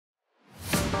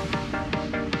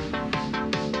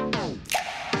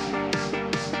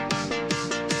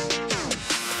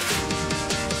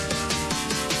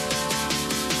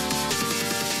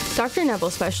Dr. Neville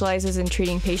specializes in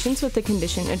treating patients with the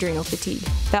condition adrenal fatigue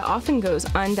that often goes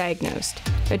undiagnosed.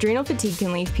 Adrenal fatigue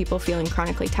can leave people feeling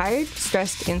chronically tired,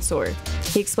 stressed, and sore.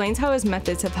 He explains how his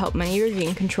methods have helped many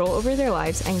regain control over their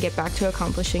lives and get back to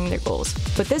accomplishing their goals,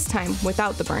 but this time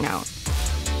without the burnout.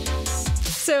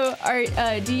 So,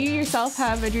 do you yourself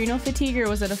have adrenal fatigue, or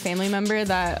was it a family member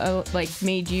that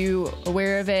made you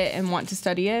aware of it and want to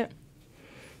study it?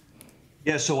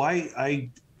 Yeah, so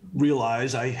I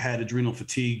realized I had adrenal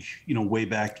fatigue, way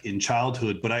back in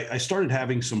childhood, but I started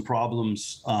having some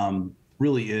problems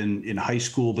really in high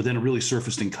school, but then it really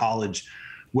surfaced in college,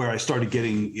 where I started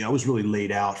getting, I was really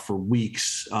laid out for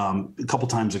weeks, a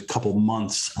couple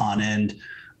months on end,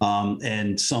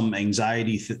 and some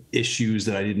anxiety issues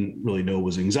that I didn't really know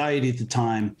was anxiety at the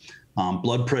time,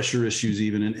 blood pressure issues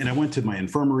even. And I went to my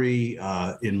infirmary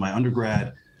in my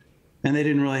undergrad, and they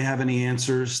didn't really have any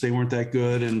answers. They weren't that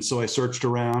good. And so I searched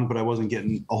around, but I wasn't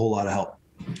getting a whole lot of help.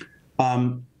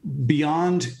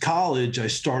 Beyond college, I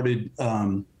started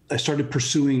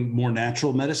pursuing more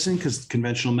natural medicine, because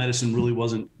conventional medicine really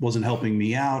wasn't helping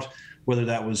me out, whether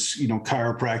that was,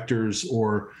 chiropractors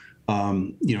or,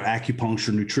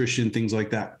 acupuncture, nutrition, things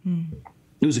like that.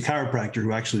 There was a chiropractor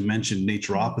who actually mentioned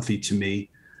naturopathy to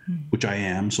me, which I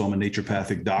am. So I'm a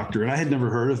naturopathic doctor, and I had never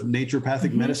heard of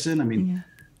naturopathic medicine. I mean,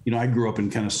 I grew up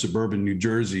in kind of suburban New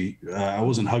Jersey. I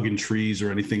wasn't hugging trees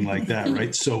or anything like that,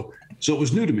 right? So it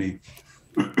was new to me.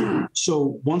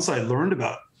 So once I learned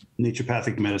about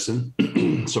naturopathic medicine,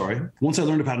 and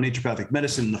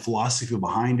the philosophy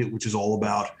behind it, which is all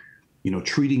about,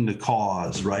 treating the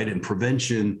cause, right, and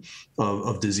prevention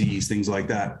of disease, things like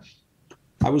that,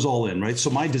 I was all in, right? So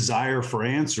my desire for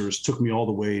answers took me all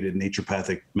the way to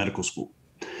naturopathic medical school.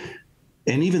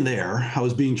 And even there, I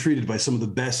was being treated by some of the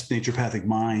best naturopathic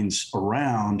minds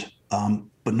around,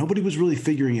 but nobody was really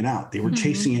figuring it out. They were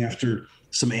chasing after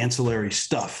some ancillary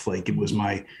stuff, like it was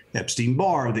my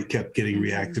Epstein-Barr that kept getting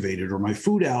reactivated, or my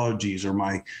food allergies, or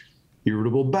my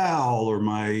irritable bowel, or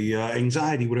my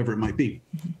anxiety, whatever it might be.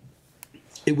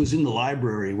 It was in the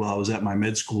library while I was at my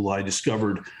med school, I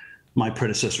discovered my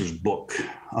predecessor's book.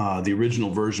 The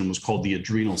original version was called The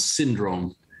Adrenal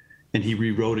Syndrome, and he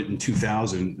rewrote it in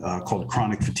 2000, called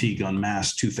Chronic Fatigue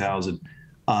Unmasked 2000.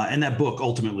 And that book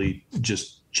ultimately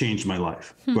just changed my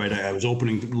life, right? I was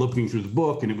looking through the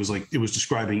book, and it was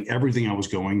describing everything I was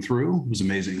going through. It was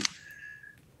amazing.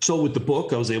 So with the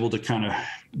book, I was able to kind of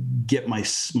get my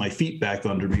feet back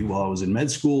under me while I was in med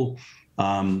school.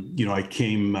 I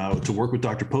came to work with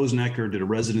Dr. Posnecker, did a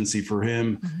residency for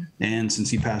him. And since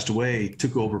he passed away,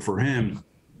 took over for him,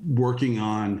 working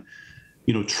on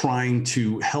trying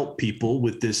to help people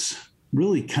with this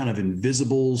really kind of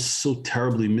invisible, so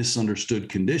terribly misunderstood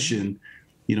condition,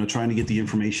 trying to get the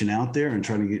information out there and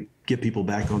trying to get people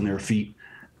back on their feet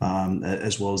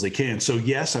as well as they can. So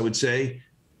yes, I would say,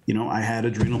 I had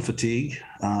adrenal fatigue,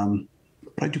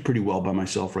 but I do pretty well by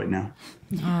myself right now.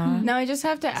 Now I just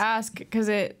have to ask, because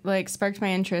it sparked my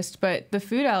interest, but the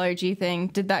food allergy thing,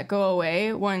 did that go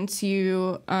away once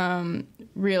you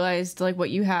realized what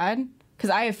you had? Because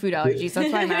I have food allergies,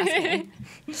 that's why I'm asking.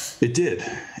 It did.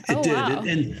 It did. Wow.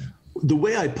 And the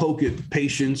way I poke at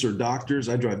patients or doctors,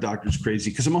 I drive doctors crazy,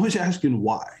 because I'm always asking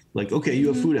why. Okay, you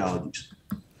have food allergies.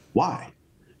 Why?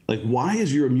 Why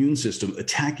is your immune system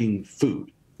attacking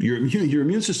food? Your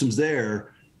immune system's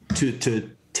there to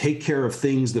take care of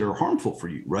things that are harmful for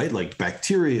you, right? Like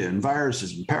bacteria and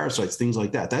viruses and parasites, things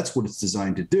like that. That's what it's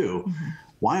designed to do.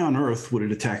 Why on earth would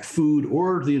it attack food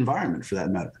or the environment, for that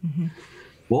matter?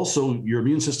 Well, so your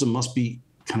immune system must be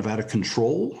kind of out of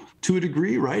control to a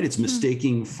degree, right? It's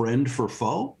mistaking friend for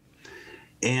foe.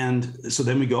 And so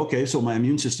then we go, okay, so my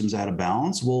immune system's out of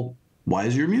balance. Well, why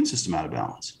is your immune system out of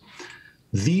balance?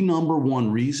 The number one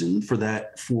reason for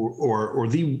that, or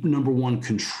the number one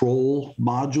control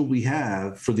module we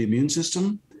have for the immune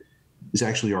system is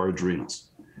actually our adrenals,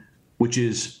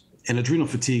 and adrenal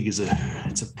fatigue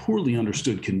it's a poorly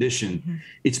understood condition.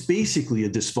 It's basically a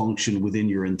dysfunction within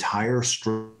your entire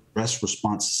stress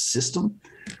response system,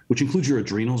 which includes your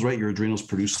adrenals, right? Your adrenals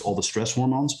produce all the stress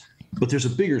hormones, but there's a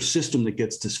bigger system that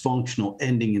gets dysfunctional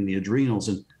ending in the adrenals.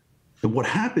 And what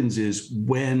happens is,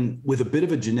 when with a bit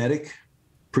of a genetic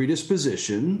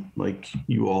predisposition, like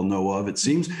you all know of, it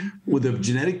seems, with a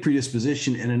genetic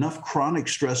predisposition and enough chronic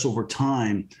stress over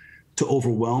time to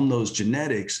overwhelm those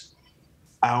genetics,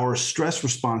 our stress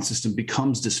response system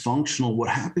becomes dysfunctional. What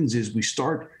happens is we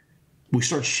start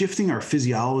shifting our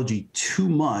physiology too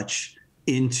much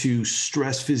into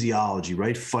stress physiology,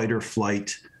 right? Fight or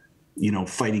flight,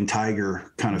 fighting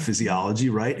tiger kind of physiology,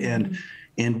 right?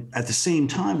 And at the same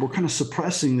time, we're kind of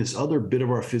suppressing this other bit of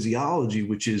our physiology,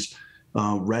 which is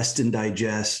rest and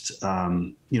digest,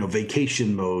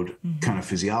 vacation mode kind of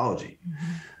physiology.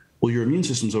 Well, your immune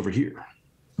system's over here,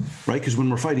 right? Because when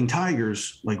we're fighting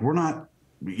tigers, like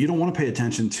you don't want to pay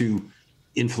attention to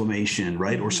inflammation,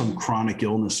 right? Or some chronic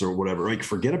illness or whatever, right?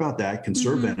 Forget about that,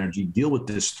 conserve energy, deal with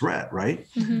this threat, right?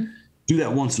 Do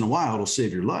that once in a while, it'll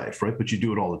save your life, right? But you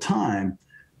do it all the time.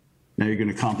 Now you're going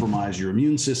to compromise your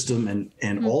immune system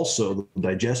and also the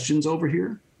digestion's over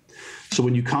here. So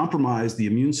when you compromise the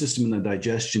immune system and the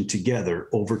digestion together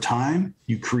over time,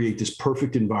 you create this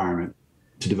perfect environment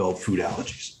to develop food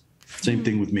allergies. Same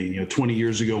thing with me. 20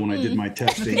 years ago when I did my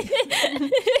testing.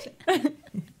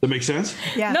 That makes sense?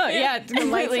 Yeah. No, yeah,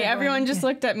 completely. Everyone just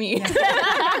looked at me.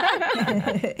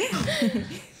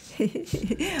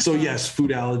 So yes,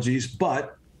 food allergies,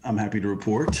 but I'm happy to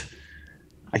report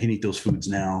I can eat those foods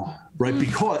now, right?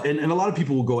 Because, and a lot of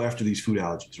people will go after these food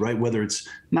allergies, right? Whether it's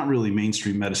not really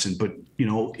mainstream medicine, but,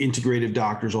 integrative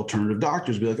doctors, alternative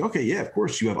doctors be like, okay, yeah, of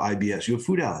course you have IBS, you have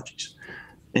food allergies.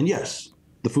 And yes,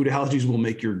 the food allergies will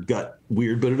make your gut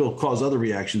weird, but it'll cause other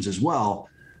reactions as well.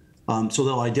 So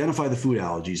they'll identify the food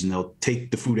allergies and they'll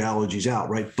take the food allergies out,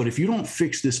 right? But if you don't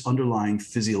fix this underlying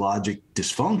physiologic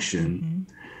dysfunction,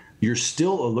 you're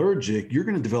still allergic, you're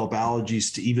going to develop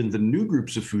allergies to even the new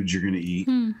groups of foods you're going to eat,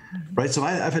 right? So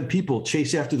I've had people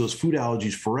chase after those food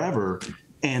allergies forever,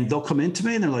 and they'll come into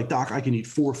me and they're like, Doc, I can eat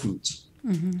 4 foods.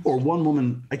 Or one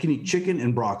woman, I can eat chicken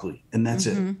and broccoli, and that's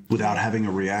it, without having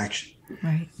a reaction.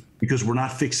 Right. Because we're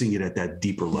not fixing it at that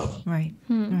deeper level. Right.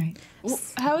 Right.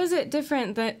 How is it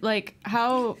different that,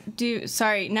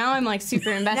 sorry, now I'm like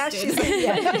super invested.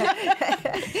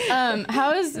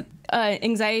 How is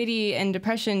anxiety and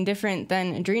depression different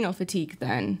than adrenal fatigue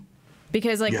then?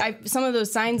 Because some of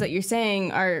those signs that you're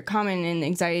saying are common in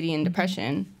anxiety and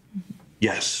depression.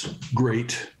 Yes.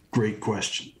 Great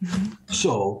question.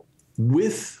 So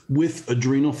with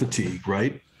adrenal fatigue,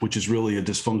 right, which is really a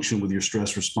dysfunction with your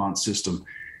stress response system,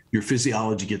 your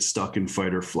physiology gets stuck in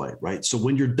fight or flight, right? So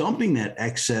when you're dumping that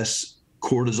excess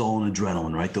cortisol and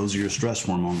adrenaline, right, those are your stress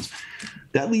hormones,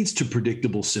 that leads to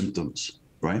predictable symptoms,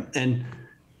 right? And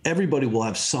everybody will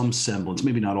have some semblance,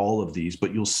 maybe not all of these,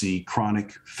 but you'll see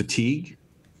chronic fatigue,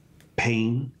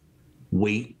 pain,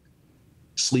 weight,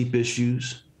 sleep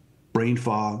issues, brain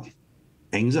fog,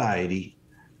 anxiety,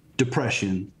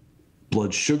 depression,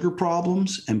 blood sugar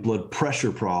problems, and blood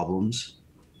pressure problems.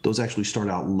 Those actually start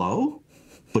out low,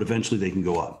 but eventually they can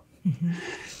go up.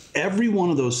 Every one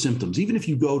of those symptoms, even if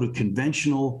you go to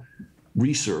conventional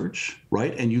research,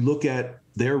 right, and you look at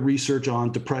their research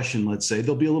on depression, let's say,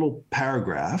 there'll be a little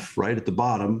paragraph right at the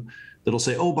bottom that'll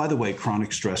say, oh, by the way,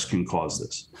 chronic stress can cause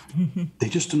this. They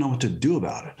just don't know what to do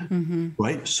about it,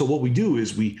 right? So what we do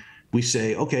is we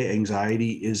say, okay,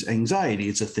 anxiety is anxiety.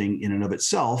 It's a thing in and of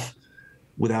itself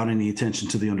without any attention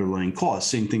to the underlying cause.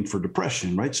 Same thing for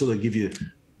depression, right? So they give you,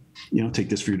 take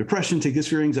this for your depression, take this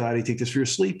for your anxiety, take this for your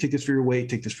sleep, take this for your weight,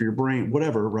 take this for your brain,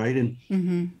 whatever, right?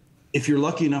 And if you're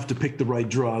lucky enough to pick the right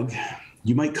drug,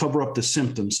 you might cover up the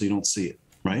symptoms so you don't see it,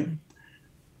 right?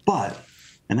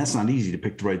 And that's not easy to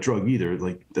pick the right drug either.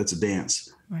 Like, that's a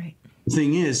dance. Right. The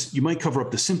thing is, you might cover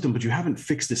up the symptom, but you haven't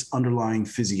fixed this underlying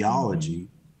physiology.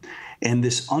 And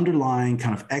this underlying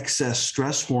kind of excess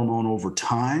stress hormone over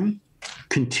time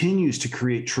continues to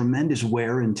create tremendous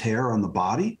wear and tear on the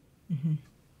body.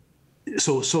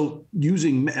 So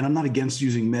using, and I'm not against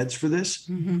using meds for this,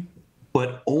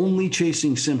 but only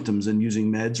chasing symptoms and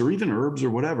using meds or even herbs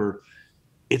or whatever,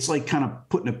 it's like kind of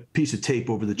putting a piece of tape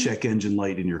over the check engine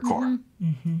light in your car.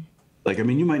 Like, I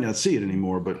mean, you might not see it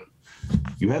anymore, but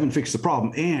you haven't fixed the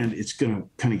problem, and it's going to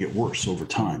kind of get worse over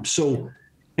time. So,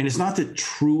 and it's not that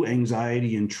true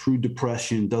anxiety and true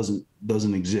depression doesn't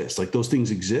exist. Like, those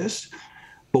things exist,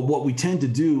 but what we tend to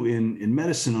do in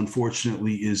medicine,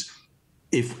 unfortunately, is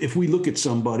if we look at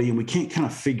somebody and we can't kind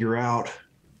of figure out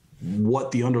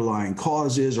what the underlying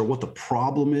cause is or what the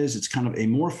problem is, it's kind of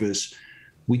amorphous.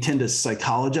 We tend to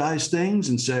psychologize things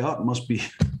and say, oh, it must be,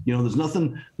 there's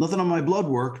nothing on my blood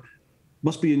work,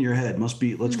 must be in your head, must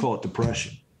be, let's call it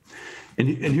depression. And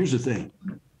here's the thing.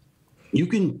 You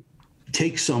can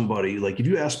take somebody, like if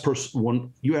you ask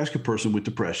a person with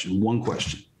depression one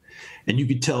question, and you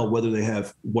could tell whether they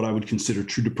have what I would consider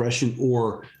true depression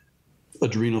or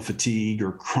adrenal fatigue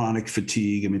or chronic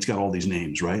fatigue. I mean, it's got all these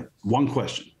names, right? One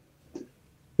question.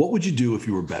 What would you do if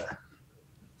you were better?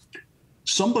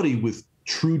 Somebody with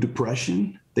true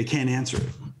depression, they can't answer it.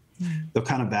 They'll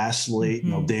kind of vacillate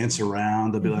and they'll dance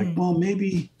around. They'll be like, well,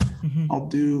 maybe I'll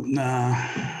do,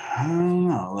 I don't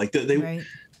know. Like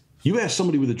You ask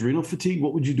somebody with adrenal fatigue,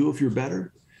 what would you do if you're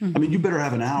better? I mean, you better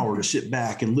have an hour to sit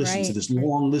back and listen to this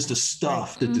long list of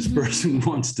stuff that this person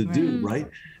wants to do, right?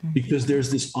 Because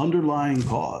there's this underlying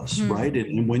cause, right?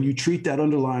 And when you treat that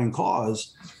underlying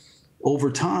cause,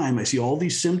 over time, I see all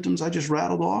these symptoms I just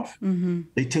rattled off,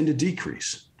 they tend to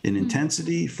decrease in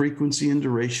intensity, frequency, and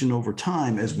duration over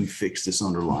time as we fix this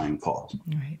underlying cause.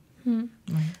 Right.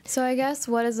 So I guess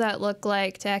what does that look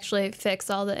like to actually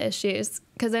fix all the issues?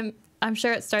 Because I'm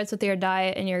sure it starts with your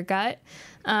diet and your gut.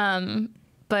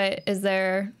 But is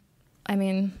there, I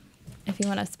mean, if you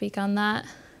want to speak on that.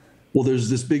 Well, there's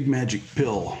this big magic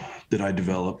pill that I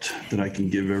developed that I can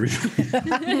give everybody.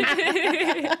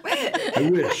 I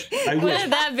wish.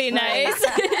 Wouldn't that be nice?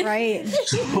 Right.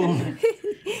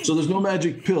 So there's no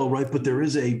magic pill, right? But there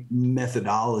is a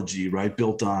methodology, right,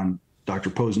 built on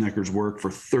Dr. Posnecker's work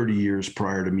for 30 years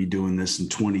prior to me doing this,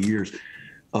 and 20 years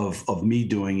of me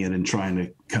doing it and trying to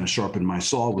kind of sharpen my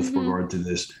saw with regard to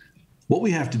this. What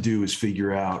we have to do is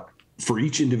figure out for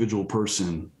each individual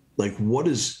person, like, what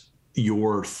does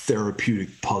your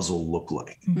therapeutic puzzle look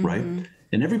like, right?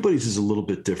 And everybody's is a little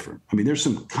bit different. I mean, there's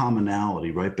some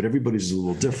commonality, right? But everybody's is a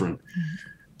little different.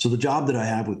 So the job that I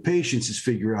have with patients is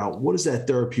figure out what does that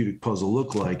therapeutic puzzle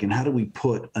look like, and how do we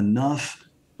put enough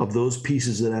of those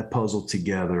pieces of that puzzle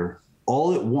together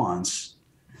all at once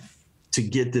to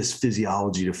get this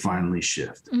physiology to finally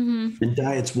shift. And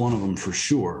diet's one of them for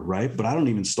sure, right? But I don't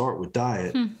even start with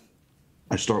diet.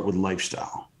 I start with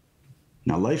lifestyle.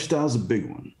 Now, lifestyle is a big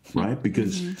one, right?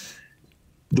 Because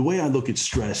the way I look at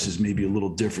stress is maybe a little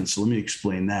different. So let me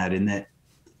explain that, in that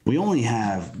we only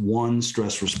have one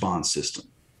stress response system,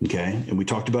 okay? And we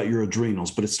talked about your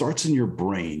adrenals, but it starts in your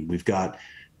brain. We've got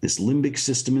this limbic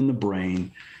system in the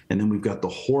brain, and then we've got the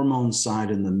hormone side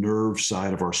and the nerve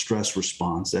side of our stress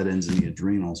response that ends in the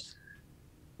adrenals.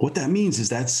 What that means is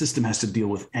that system has to deal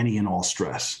with any and all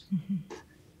stress.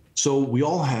 So we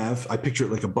all have, I picture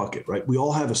it like a bucket, right? We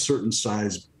all have a certain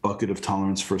size bucket of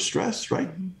tolerance for stress, right?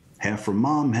 Half from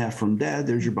mom, half from dad,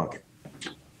 there's your bucket.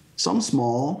 Some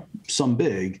small, some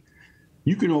big.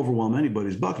 You can overwhelm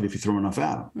anybody's bucket if you throw enough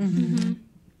at them.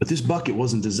 But this bucket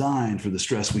wasn't designed for the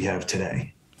stress we have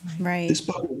today. Right. This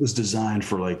bucket was designed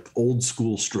for like old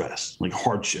school stress, like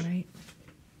hardship. Right.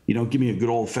 You know, give me a good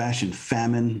old fashioned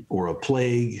famine or a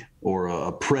plague or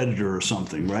a predator or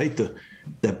something, right?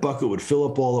 That bucket would fill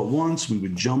up all at once. We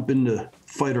would jump into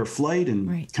fight or flight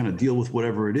and kind of deal with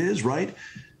whatever it is, right?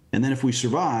 And then if we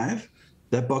survive,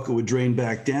 that bucket would drain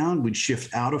back down. We'd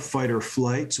shift out of fight or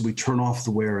flight. So we turn off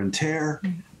the wear and tear.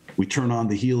 We turn on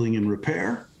the healing and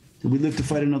repair, and we live to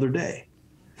fight another day.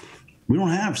 We don't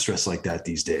have stress like that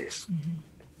these days,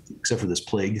 except for this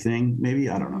plague thing, maybe,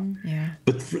 I don't know. Yeah.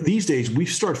 But these days, we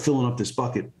start filling up this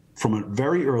bucket from a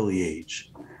very early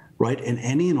age, right? And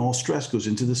any and all stress goes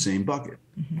into the same bucket,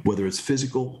 whether it's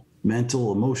physical,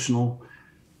 mental, emotional,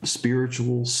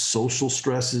 spiritual, social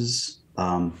stresses,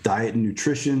 diet and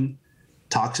nutrition,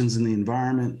 toxins in the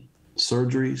environment,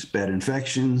 surgeries, bad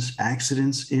infections,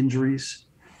 accidents, injuries,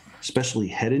 especially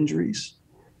head injuries,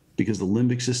 because the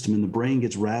limbic system in the brain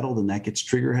gets rattled and that gets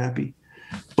trigger happy.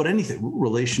 But anything,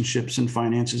 relationships and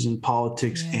finances and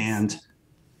politics and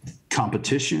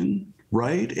competition,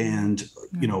 right? And,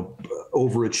 you know,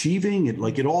 overachieving,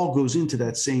 it all goes into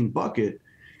that same bucket.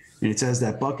 And it's as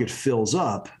that bucket fills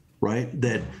up, right,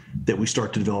 that we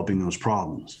start to developing those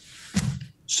problems.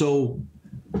 So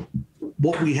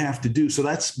what we have to do, so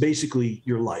that's basically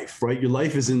your life, right? Your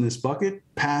life is in this bucket,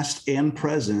 past and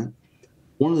present.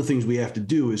 One of the things we have to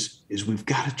do is we've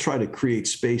got to try to create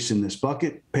space in this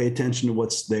bucket, pay attention to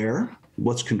what's there,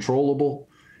 what's controllable.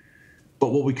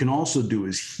 But what we can also do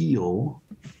is heal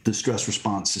the stress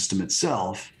response system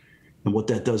itself. And what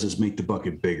that does is make the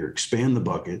bucket bigger, expand the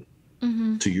bucket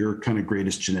to your kind of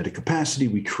greatest genetic capacity.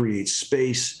 We create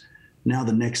space. Now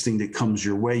the next thing that comes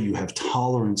your way, you have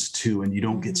tolerance to, and you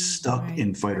don't get stuck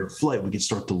in fight or flight. We can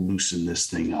start to loosen this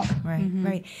thing up.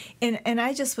 Right. And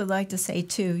I just would like to say,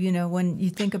 too, you know, when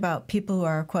you think about people who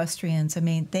are equestrians, I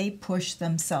mean, they push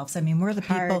themselves. I mean, we're the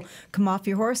people, come off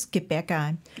your horse, get back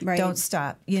on. Don't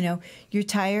stop. You know, you're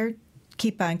tired,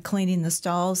 keep on cleaning the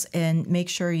stalls and make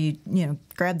sure you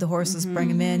grab the horses, bring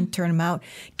them in, turn them out,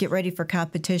 get ready for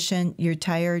competition. You're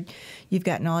tired. You've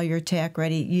gotten all your tack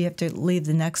ready. You have to leave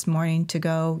the next morning to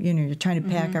go. You know, you're trying to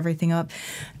pack everything up.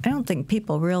 I don't think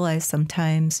people realize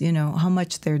sometimes, you know, how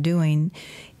much they're doing.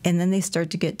 And then they start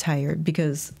to get tired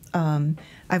because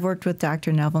I've worked with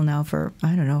Dr. Neville now for,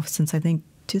 I don't know, since I think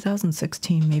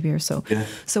 2016 maybe or so.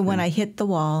 So when I hit the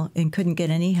wall and couldn't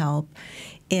get any help,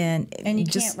 And you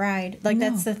can't ride. Like, no.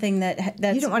 That's the thing that's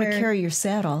you don't want to carry your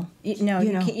saddle.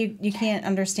 You can't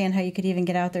understand how you could even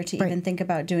get out there to even think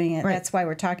about doing it. Right. That's why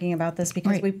we're talking about this,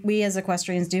 because we as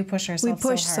equestrians do push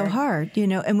ourselves so hard,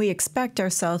 and we expect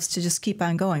ourselves to just keep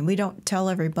on going. We don't tell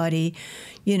everybody,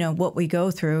 what we go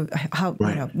through, how,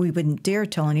 we wouldn't dare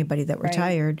tell anybody that we're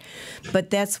tired, but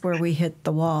that's where we hit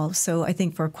the wall. So I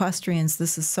think for equestrians,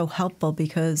 this is so helpful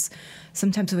because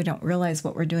sometimes we don't realize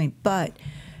what we're doing, but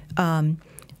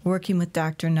working with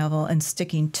Dr. Neville and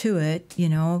sticking to it,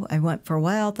 I went for a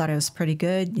while, thought I was pretty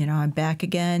good. I'm back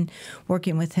again,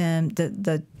 working with him.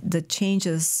 The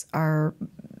changes are,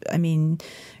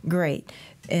 great.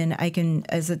 And I can,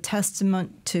 as a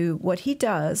testament to what he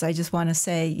does, I just want to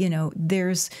say,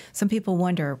 there's some people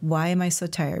wonder, why am I so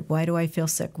tired? Why do I feel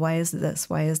sick? Why is this?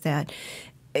 Why is that?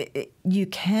 You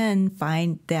can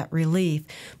find that relief,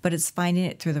 but it's finding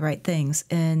it through the right things.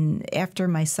 And after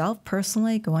myself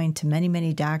personally going to many,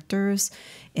 many doctors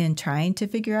and trying to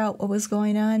figure out what was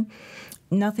going on,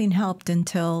 nothing helped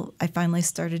until I finally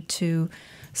started to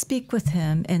speak with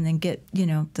him and then get,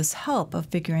 this help of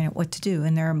figuring out what to do.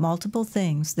 And there are multiple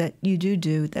things that you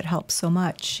do that help so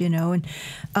much, and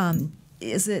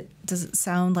does it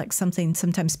sound like something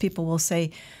sometimes people will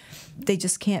say they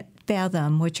just can't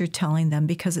fathom what you're telling them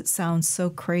because it sounds so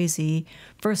crazy,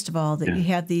 first of all, that you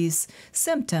have these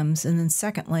symptoms, and then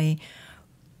secondly,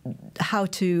 how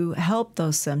to help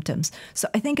those symptoms. So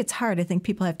I think it's hard. I think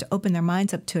people have to open their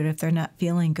minds up to it if they're not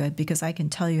feeling good, because I can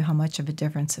tell you how much of a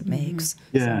difference it makes.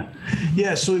 Yeah.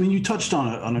 Yeah. So, you touched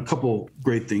on a couple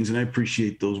great things, and I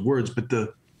appreciate those words, but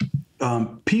the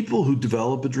people who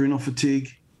develop adrenal fatigue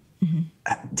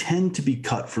tend to be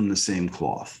cut from the same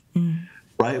cloth.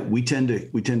 Right? We tend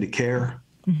to care,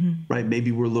 right?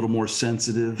 Maybe we're a little more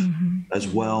sensitive as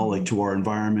well, like to our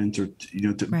environment, or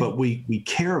but we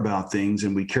care about things,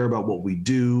 and we care about what we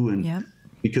do, and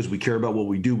because we care about what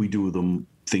we do them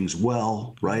things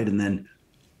well, right? And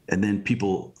then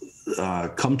people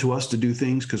come to us to do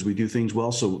things because we do things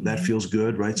well, so that feels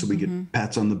good, right? So we get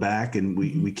pats on the back, and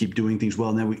we keep doing things well,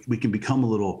 and then we can become a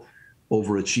little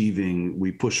overachieving.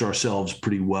 We push ourselves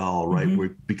pretty well, right? We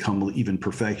become even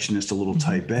perfectionist, a little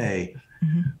type A.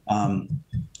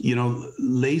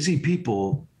 Lazy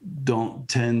people don't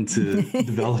tend to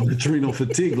develop adrenal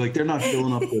fatigue. Like, they're not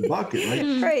filling up their bucket,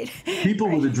 right? Right. People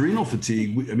with adrenal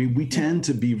fatigue, we tend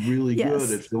to be really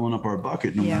good at filling up our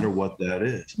bucket, no matter what that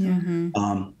is.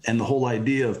 And the whole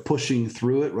idea of pushing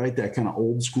through it, right? That kind of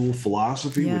old school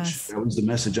philosophy, which that was the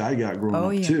message I got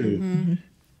growing up too.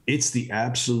 It's the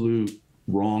absolute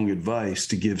wrong advice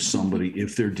to give somebody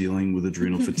if they're dealing with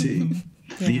adrenal fatigue.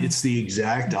 It's the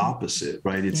exact opposite,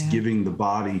 right? It's giving the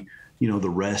body, the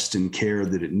rest and care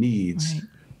that it needs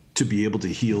to be able to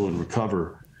heal and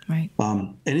recover. Right.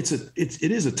 And it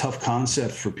is a tough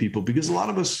concept for people, because a lot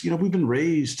of us, we've been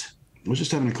raised. I was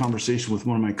just having a conversation with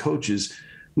one of my coaches.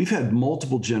 We've had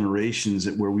multiple generations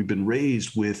where we've been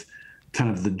raised with kind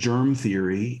of the germ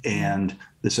theory and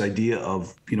this idea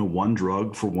of, one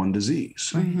drug for one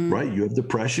disease, right? You have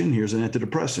depression, here's an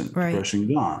antidepressant,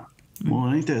 depression gone. Well,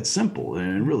 it ain't that simple,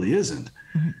 and it really isn't.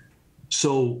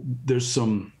 So there's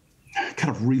some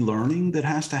kind of relearning that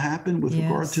has to happen with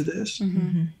regard to this.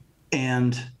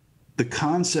 And the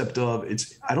concept of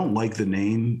I don't like the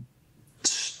name,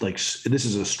 like, this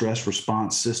is a stress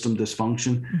response system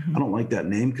dysfunction. I don't like that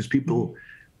name because people,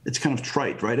 it's kind of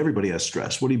trite, right? Everybody has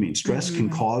stress. What do you mean? Stress can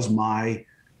cause my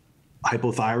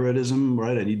hypothyroidism,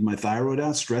 right? I need my thyroid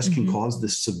out. Stress can cause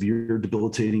this severe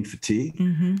debilitating fatigue.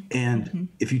 And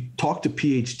if you talk to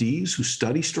PhDs who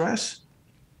study stress,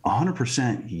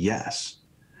 100% yes.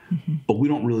 But we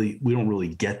don't really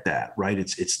get that, right?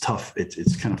 It's tough.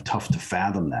 It's kind of tough to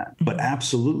fathom that, but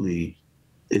absolutely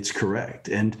it's correct.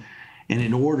 And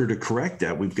in order to correct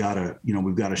that, we've got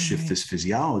to shift this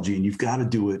physiology, and you've got to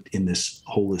do it in this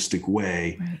holistic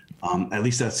way. At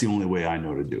least that's the only way I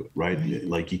know to do it, right?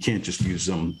 Like, you can't just use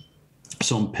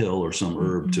some pill or some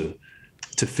herb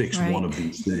to fix one of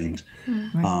these things.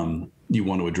 You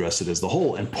want to address it as the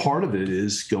whole. And part of it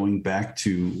is going back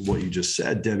to what you just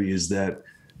said, Debbie, is that,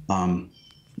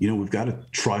 we've got to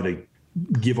try to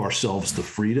give ourselves the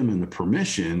freedom and the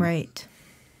permission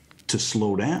to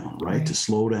slow down, right? To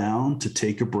slow down, to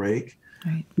take a break,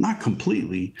 not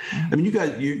completely. You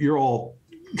guys, you're all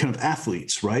kind of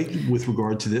athletes, right? With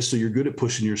regard to this. So you're good at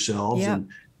pushing yourselves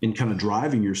and kind of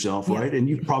driving yourself, right? And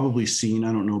you've probably seen,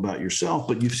 I don't know about yourself,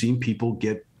 but you've seen people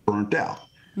get burnt out,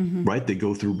 right? They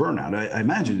go through burnout. I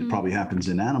imagine it probably happens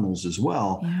in animals as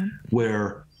well,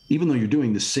 where even though you're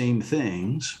doing the same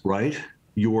things, right?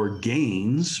 Your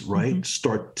gains, right,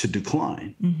 start to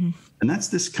decline. And that's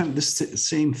this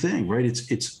same thing, right?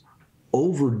 It's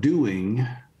overdoing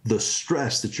the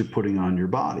stress that you're putting on your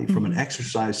body. From an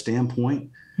exercise standpoint,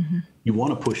 you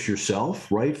want to push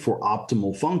yourself, right, for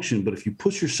optimal function. But if you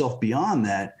push yourself beyond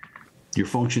that, your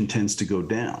function tends to go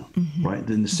down, right?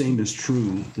 Then the same is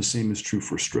true. The same is true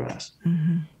for stress.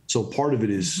 So part of it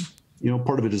is,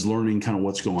 part of it is learning kind of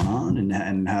what's going on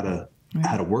and how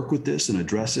to work with this and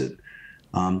address it.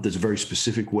 There's a very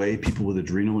specific way people with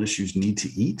adrenal issues need to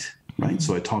eat, right?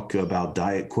 So I talk about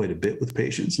diet quite a bit with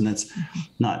patients, and that's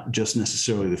not just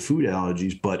necessarily the food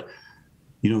allergies, but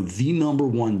the number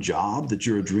one job that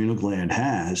your adrenal gland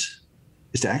has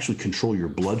is to actually control your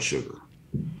blood sugar.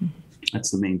 That's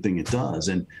the main thing it does.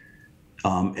 And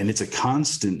it's a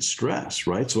constant stress,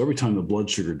 right? So every time the blood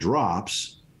sugar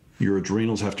drops, your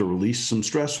adrenals have to release some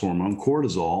stress hormone,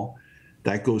 cortisol.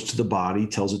 That goes to the body,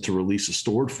 tells it to release a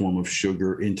stored form of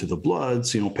sugar into the blood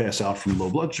so you don't pass out from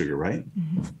low blood sugar, right?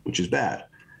 Which is bad.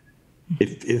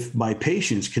 If my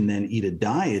patients can then eat a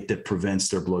diet that prevents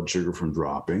their blood sugar from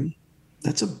dropping,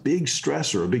 that's a big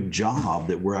stressor, a big job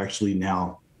that we're actually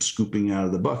now scooping out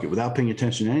of the bucket without paying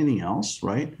attention to anything else,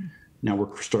 right? Now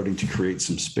we're starting to create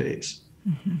some space.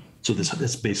 So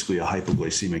that's basically a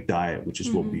hypoglycemic diet, which is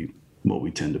what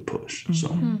we tend to push.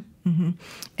 So.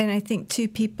 And I think too,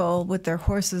 people with their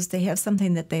horses, they have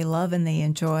something that they love and they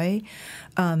enjoy,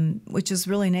 which is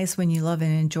really nice when you love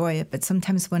and enjoy it. But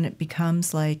sometimes when it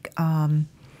becomes like when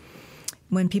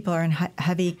people are in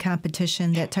heavy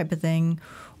competition, that type of thing,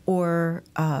 or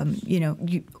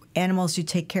animals you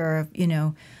take care of,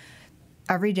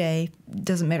 every day,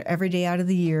 doesn't matter, every day out of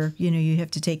the year, you have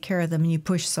to take care of them and you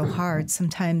push so hard.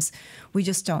 Sometimes we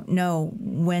just don't know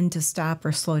when to stop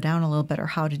or slow down a little bit or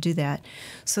how to do that.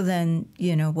 So then,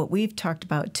 what we've talked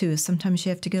about too is sometimes you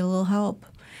have to get a little help.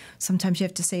 Sometimes you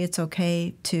have to say it's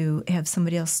okay to have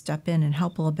somebody else step in and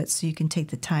help a little bit so you can take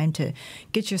the time to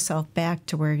get yourself back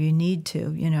to where you need to,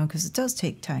 because it does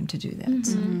take time to do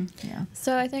that.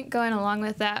 So I think going along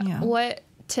with that, what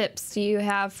tips do you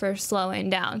have for slowing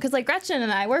down? Because like Gretchen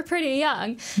and I, we're pretty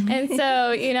young. And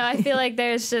so, I feel like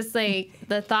there's just like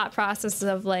the thought process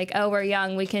of like, oh, we're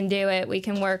young, we can do it, we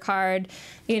can work hard,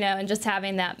 and just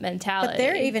having that mentality. But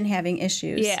they're even having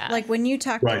issues. Yeah. Like when you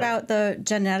talked about the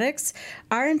genetics,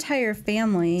 our entire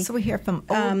family. So we hear from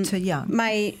old to young.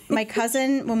 My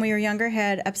cousin, when we were younger,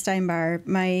 had Epstein-Barr.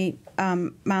 My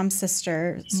mom's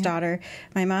sister's daughter,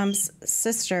 my mom's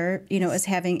sister, is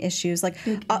having issues. Like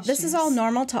this is all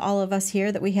normal to all of us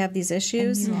here that we have these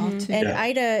issues. And you all too. And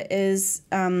Ida is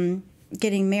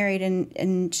getting married,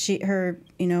 and her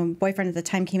boyfriend at the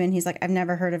time came in. He's like, I've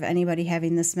never heard of anybody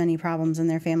having this many problems in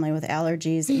their family with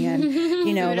allergies and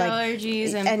Food like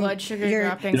allergies and blood sugar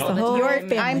dropping.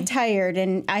 I'm tired,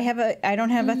 and I don't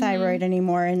have a thyroid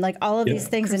anymore, and like all of these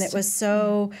things. And it was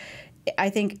so.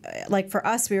 I think like for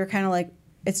us, we were kind of like,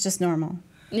 it's just normal.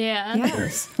 Yeah.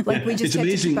 Yes. Like we just it's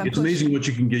amazing. It's amazing what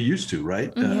you can get used to,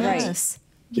 right? Yes.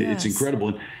 It's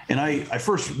incredible. And I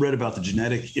first read about the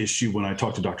genetic issue when I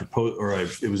talked to Dr.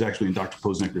 it was actually in Dr.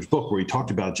 Posnecker's book where he talked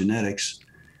about genetics.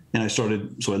 And so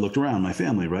I looked around my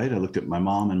family, right? I looked at my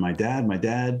mom and my dad. My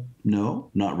dad, no,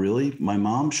 not really. My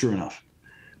mom, sure enough.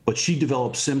 But she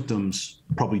developed symptoms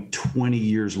probably 20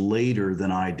 years later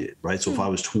than I did, right? So if I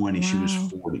was 20, she was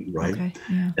 40, right? Okay.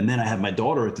 Yeah. And then I had my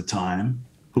daughter at the time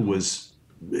who was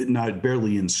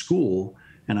barely in school.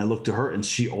 And I looked at her, and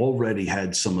she already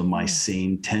had some of my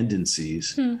same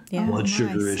tendencies, blood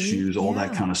sugar issues, all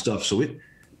that kind of stuff. So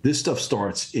this stuff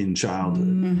starts in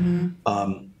childhood.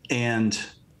 And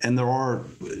there are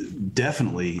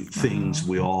definitely things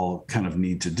we all kind of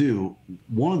need to do.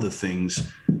 One of the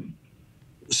things,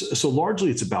 so largely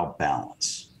it's about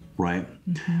balance, right?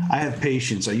 I have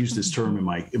patients, I use this term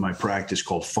in my practice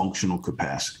called functional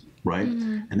capacity, right?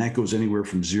 And that goes anywhere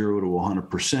from 0 to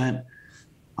 100%.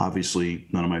 Obviously,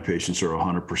 none of my patients are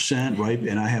 100%, right?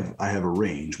 And I have a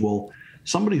range. Well,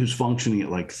 somebody who's functioning at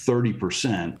like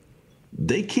 30%,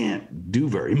 they can't do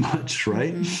very much,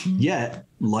 right? Yet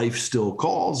life still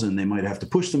calls, and they might have to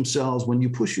push themselves. When you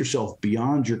push yourself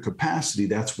beyond your capacity,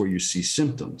 that's where you see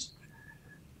symptoms.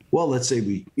 Well, let's say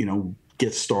we,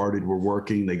 get started, we're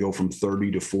working, they go from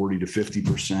 30 to 40 to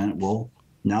 50%. Well,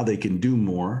 now they can do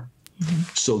more.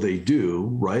 So they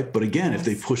do, right? But again, if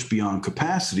they push beyond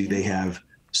capacity, they have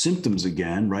symptoms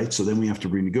again, right? So then we have to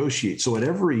renegotiate. So at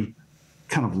every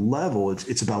kind of level,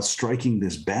 it's about striking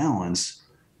this balance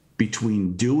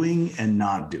between doing and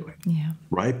not doing,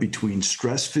 right? Between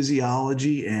stress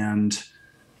physiology and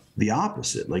the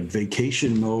opposite, like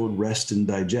vacation mode, rest and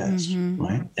digest,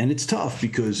 right? And it's tough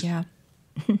because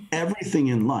everything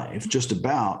in life just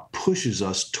about pushes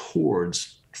us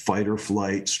towards fight or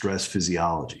flight stress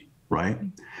physiology, right?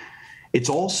 It's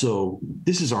also,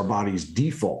 this is our body's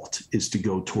default, is to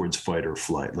go towards fight or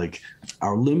flight. Like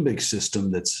our limbic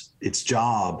system, that's its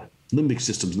job. Limbic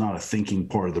system's not a thinking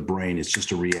part of the brain. It's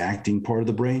just a reacting part of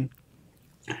the brain.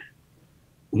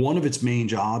 One of its main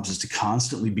jobs is to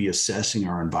constantly be assessing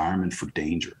our environment for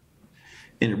danger.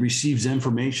 And it receives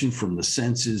information from the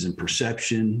senses and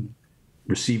perception.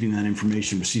 Receiving that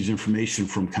information, receives information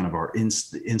from kind of our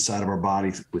inside of our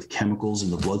body with chemicals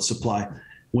in the blood supply.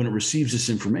 When it receives this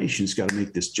information, it's got to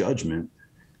make this judgment,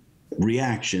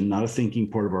 reaction, not a thinking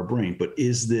part of our brain, but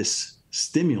is this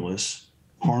stimulus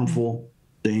harmful,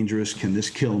 dangerous? Can this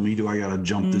kill me? Do I got to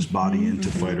jump this body into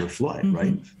fight or flight,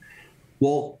 right?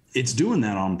 Well, it's doing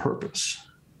that on purpose,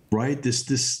 right? This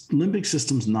limbic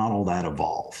system's not all that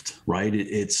evolved, right?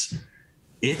 It's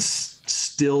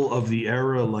still of the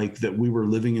era like that we were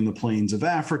living in the plains of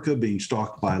Africa, being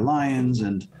stalked by lions,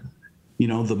 and you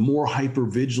know, the more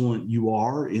hypervigilant you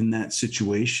are in that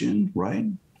situation, right?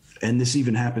 And this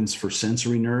even happens for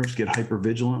sensory nerves, get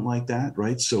hypervigilant like that,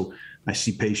 right? So I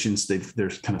see patients, they're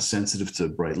kind of sensitive to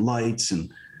bright lights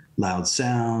and loud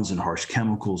sounds and harsh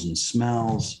chemicals and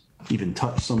smells, even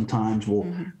touch sometimes. Well,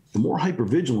 the more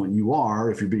hypervigilant you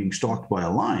are, if you're being stalked by a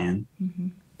lion,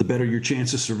 the better your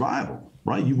chance of survival,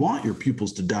 right? You want your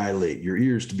pupils to dilate, your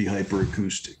ears to be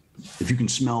hyperacoustic. If you can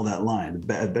smell that lion,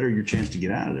 the better your chance to get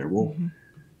out of there. Well,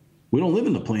 we don't live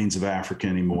in the plains of Africa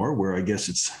anymore, where I guess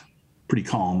it's pretty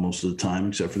calm most of the time,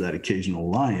 except for that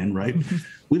occasional lion, right?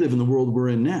 We live in the world we're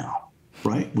in now,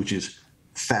 right? Which is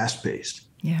fast-paced,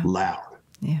 loud,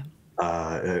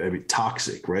 I mean,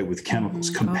 toxic, right? With chemicals,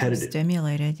 competitive,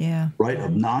 stimulated, right?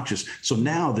 Obnoxious. So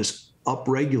now this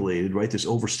upregulated, right? This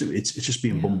overstimulated, it's just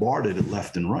being bombarded at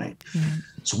left and right.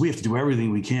 So we have to do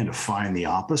everything we can to find the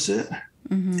opposite.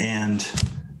 And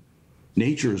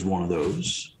nature is one of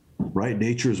those, right?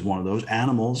 Nature is one of those.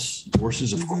 Animals,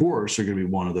 horses, of course, are going to be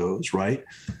one of those, right?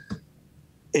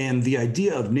 And the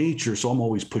idea of nature, so I'm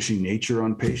always pushing nature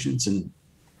on patients. And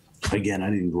again, I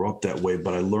didn't grow up that way,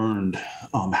 but I learned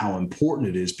how important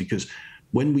it is, because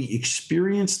when we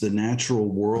experience the natural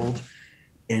world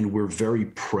and we're very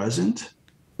present,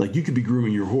 like you could be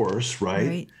grooming your horse,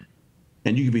 right?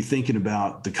 And you could be thinking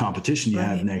about the competition you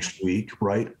have next week,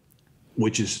 right?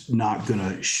 Which is not going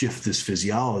to shift this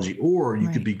physiology. Or you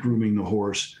could be grooming the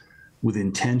horse with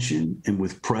intention and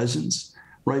with presence,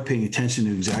 right? Paying attention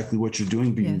to exactly what you're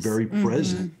doing, being very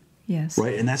present,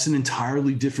 right? And that's an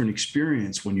entirely different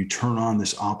experience when you turn on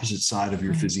this opposite side of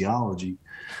your physiology.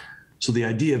 So the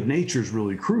idea of nature is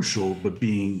really crucial, but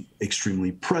being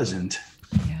extremely present,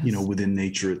 you know, within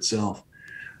nature itself.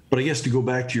 But I guess to go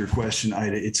back to your question,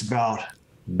 Ida, it's about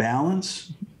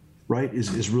balance, right,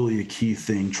 is really a key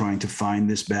thing, trying to find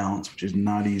this balance, which is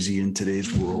not easy in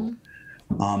today's world.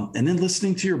 And then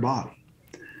listening to your body,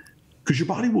 because your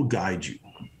body will guide you,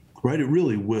 right? It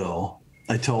really will.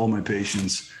 I tell all my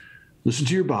patients, listen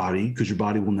to your body, because your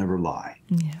body will never lie.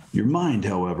 Your mind,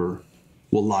 however,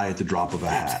 will lie at the drop of a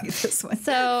hat.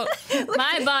 So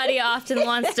my body often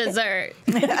wants dessert.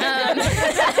 We're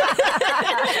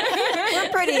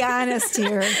pretty honest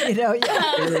here, you know.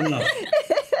 Fair enough.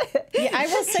 I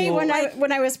will say, when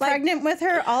I was pregnant with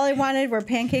her, all I wanted were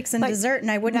pancakes and dessert,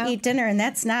 and I wouldn't eat dinner, and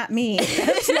that's not me.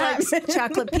 That's not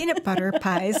chocolate peanut butter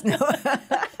pies. No.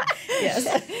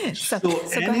 So go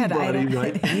ahead, Ida.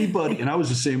 Right? Anybody, and I was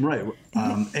the same, right?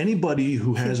 Anybody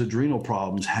who has adrenal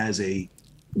problems has a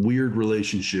weird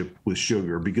relationship with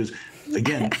sugar, because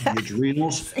again,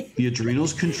 the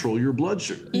adrenals control your blood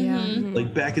sugar.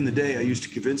 Like back in the day, I used to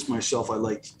convince myself I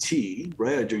liked tea,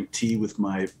 right? I drank tea with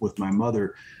my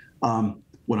mother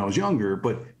when I was younger,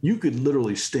 but you could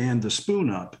literally stand the spoon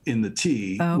up in the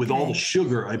tea with all the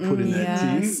sugar I put in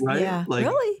that tea, right? Like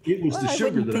it was the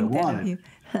sugar that I wanted.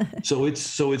 So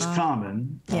it's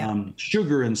common.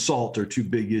 Sugar and salt are two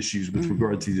big issues with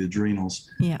regard to the adrenals.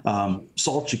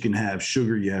 Salt you can have,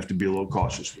 sugar you have to be a little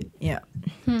cautious with.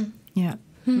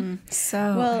 So,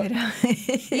 well,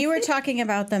 you were talking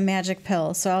about the magic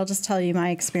pill, so I'll just tell you my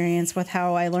experience with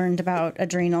how I learned about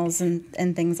adrenals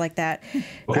and things like that.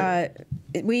 I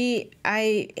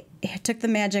took the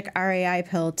magic RAI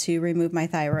pill to remove my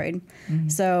thyroid.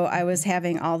 So I was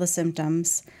having all the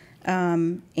symptoms,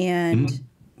 and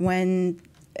when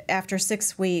after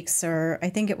 6 weeks, or I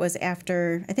think it was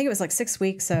like 6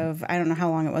 weeks of, I don't know how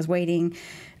long it was, waiting.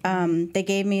 They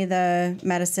gave me the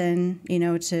medicine, you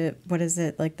know, to, what is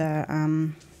it, like the,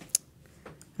 I'm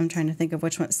trying to think of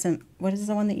which one, what is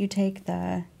the one that you take,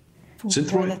 the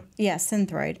Synthroid? Yeah,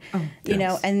 Synthroid. Oh, you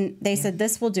know, and they said,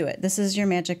 this will do it. This is your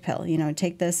magic pill. You know,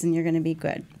 take this and you're going to be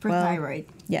good. For thyroid.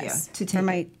 Yes. Yeah, to take for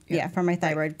my, it. Yeah. for my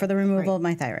thyroid, for the removal of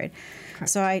my thyroid. Correct.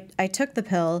 So I took the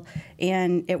pill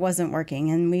and it wasn't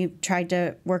working. And we tried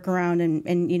to work around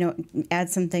and you know, add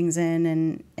some things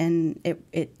in and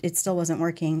it still wasn't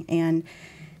working. And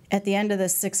at the end of the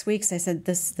 6 weeks, I said,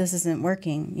 this isn't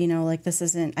working. You know, like this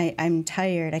isn't, I'm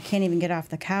tired. I can't even get off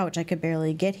the couch. I could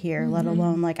barely get here, let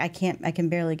alone like I can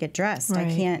barely get dressed. Right. I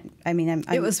can't, I mean, I'm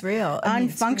it was real.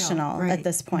 unfunctional at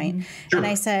this point. Sure. And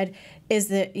I said, is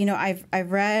that, you know,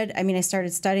 I've read, I mean, I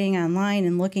started studying online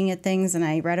and looking at things and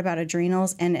I read about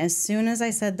adrenals. And as soon as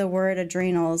I said the word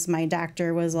adrenals, my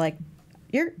doctor was like,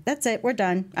 that's it, we're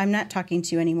done. I'm not talking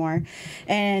to you anymore.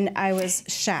 And I was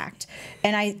shocked.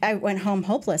 And I went home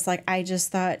hopeless. Like, I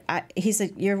just thought, he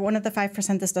said, you're one of the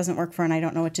 5% this doesn't work for, and I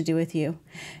don't know what to do with you.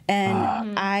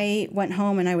 And I went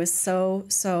home and I was so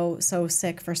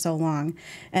sick for so long.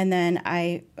 And then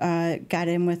I got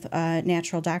in with a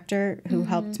natural doctor who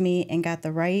helped me and got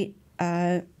the right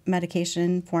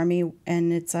medication for me.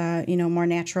 And it's a, you know, more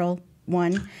natural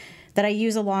one that I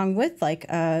use along with like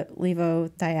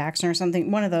levothyroxine or something,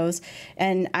 one of those.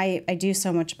 And I do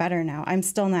so much better now. I'm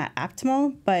still not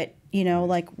optimal, but you know,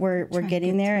 like we're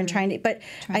getting there and trying to, but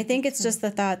I think it's just the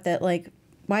thought that like,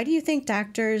 why do you think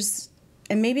doctors,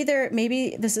 and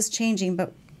maybe this is changing,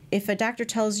 but if a doctor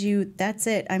tells you that's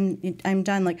it, I'm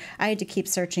done. Like I had to keep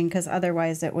searching because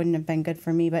otherwise it wouldn't have been good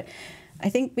for me. But I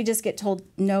think we just get told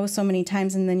no so many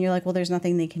times, and then you're like, well, there's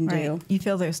nothing they can do. You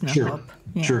feel there's no Sure. hope.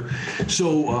 Yeah. Sure.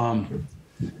 So,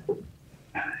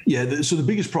 so the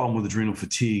biggest problem with adrenal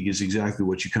fatigue is exactly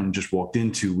what you kind of just walked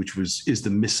into, which is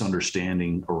the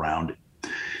misunderstanding around it.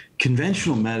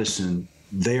 Conventional medicine,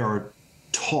 they are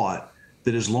taught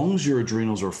that as long as your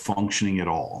adrenals are functioning at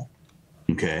all,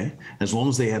 okay, as long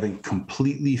as they haven't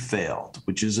completely failed,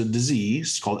 which is a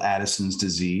disease called Addison's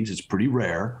disease, it's pretty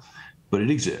rare, but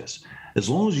it exists. As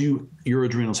long as your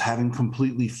adrenals haven't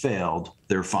completely failed,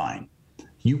 they're fine.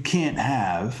 You can't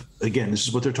have, again, this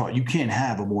is what they're taught, you can't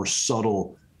have a more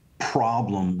subtle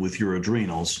problem with your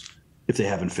adrenals if they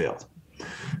haven't failed.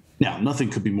 Now, nothing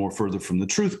could be more further from the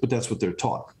truth, but that's what they're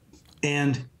taught.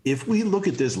 And if we look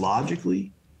at this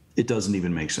logically, it doesn't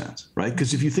even make sense, right?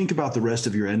 Because if you think about the rest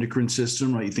of your endocrine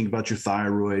system, right, you think about your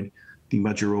thyroid, think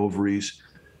about your ovaries,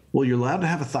 well, you're allowed to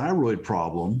have a thyroid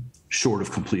problem short of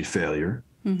complete failure.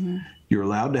 You're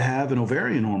allowed to have an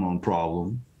ovarian hormone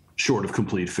problem short of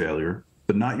complete failure,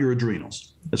 but not your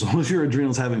adrenals. As long as your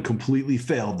adrenals haven't completely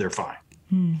failed, they're fine.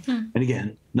 And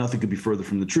again, nothing could be further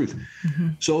from the truth.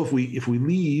 So if we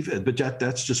leave, but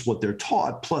that's just what they're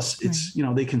taught. Plus it's, you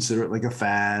know, they consider it like a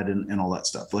fad and all that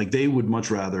stuff. Like they would much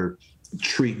rather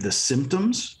treat the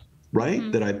symptoms,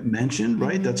 right, that I mentioned,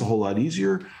 right? That's a whole lot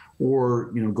easier. Or,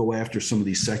 you know, go after some of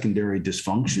these secondary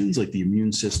dysfunctions like the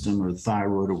immune system or the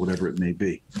thyroid or whatever it may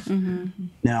be.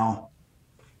 Now,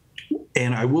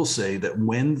 and I will say that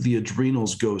when the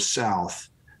adrenals go south,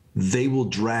 they will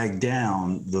drag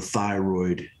down the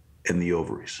thyroid and the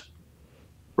ovaries,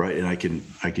 right? And I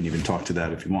can even talk to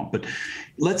that if you want. But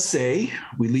let's say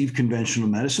we leave conventional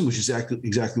medicine, which is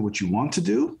exactly what you want to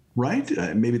do,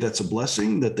 right? Maybe that's a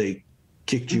blessing that they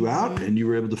kicked you out and you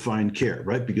were able to find care,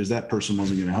 right? Because that person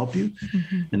wasn't going to help you.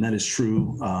 And that is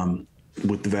true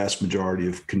with the vast majority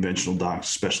of conventional docs,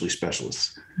 especially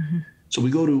specialists. So we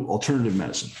go to alternative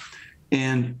medicine,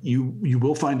 and you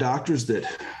will find doctors that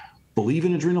believe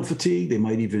in adrenal fatigue. They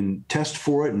might even test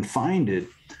for it and find it.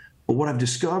 But what I've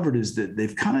discovered is that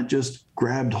they've kind of just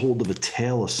grabbed hold of a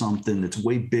tail of something that's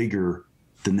way bigger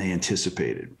than they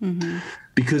anticipated.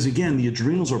 Because again, the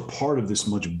adrenals are part of this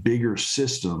much bigger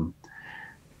system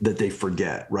that they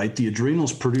forget, right? The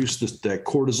adrenals produce that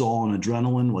cortisol and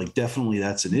adrenaline, like definitely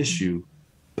that's an issue.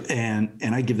 And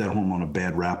I give that hormone a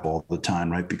bad rap all the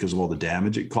time, right? Because of all the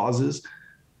damage it causes,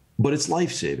 but it's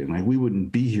life-saving. Like we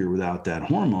wouldn't be here without that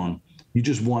hormone. You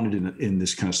just want it in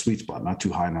this kind of sweet spot, not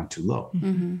too high, not too low.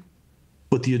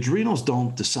 But the adrenals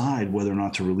don't decide whether or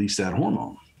not to release that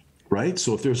hormone, right?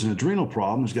 So if there's an adrenal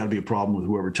problem, there's got to be a problem with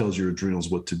whoever tells your adrenals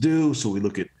what to do. So we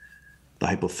look at the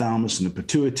hypothalamus and the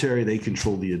pituitary. They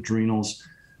control the adrenals.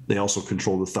 They also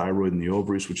control the thyroid and the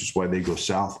ovaries, which is why they go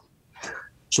south.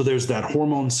 So there's that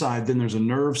hormone side. Then there's a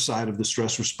nerve side of the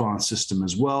stress response system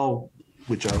as well,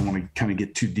 which I don't want to kind of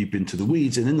get too deep into the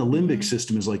weeds. And then the limbic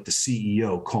system is like the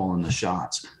CEO calling the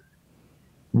shots.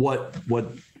 What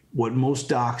most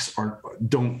docs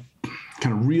don't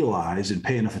kind of realize and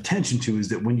pay enough attention to is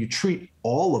that when you treat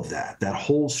all of that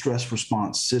whole stress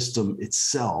response system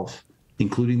itself,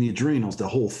 including the adrenals, the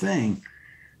whole thing,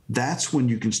 that's when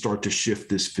you can start to shift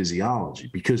this physiology.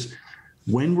 Because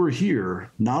when we're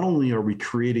here, not only are we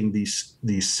creating these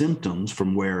symptoms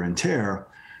from wear and tear,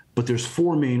 but there's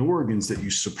 4 main organs that you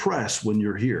suppress when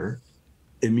you're here.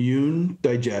 Immune,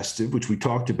 digestive, which we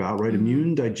talked about, right?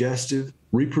 Immune, digestive,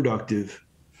 reproductive,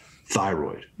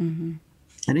 thyroid. And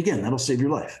again, that'll save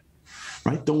your life,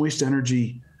 right? Don't waste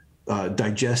energy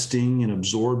digesting and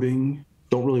absorbing.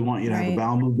 Don't really want you to have a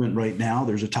bowel movement right now.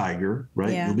 There's a tiger,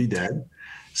 right? You'll be dead.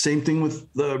 Same thing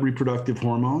with the reproductive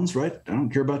hormones, right? I don't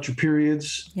care about your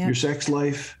periods, your sex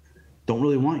life. Don't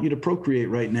really want you to procreate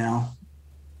right now.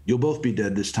 You'll both be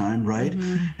dead this time, right?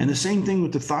 And the same thing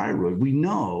with the thyroid. We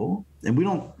know, and we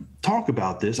don't talk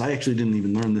about this. I actually didn't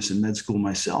even learn this in med school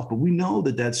myself, but we know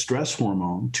that stress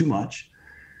hormone, too much,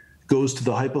 goes to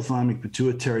the hypothalamic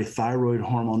pituitary thyroid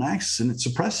hormone axis and it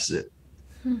suppresses it.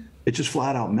 It just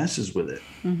flat out messes with it,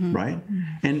 right?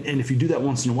 And if you do that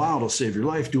once in a while, it'll save your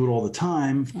life. Do it all the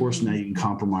time. Of course, now you can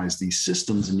compromise these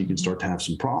systems and you can start to have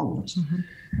some problems.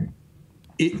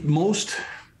 Most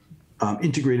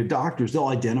integrated doctors, they'll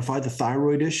identify the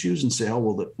thyroid issues and say,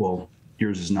 oh, well,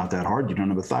 yours is not that hard. You don't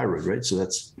have a thyroid, right? So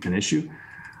that's an issue.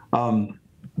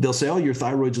 They'll say, oh, your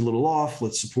thyroid's a little off.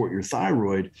 Let's support your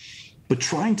thyroid. But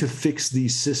trying to fix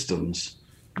these systems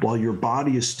while your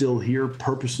body is still here,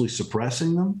 purposely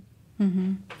suppressing them,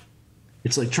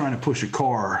 it's like trying to push a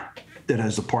car that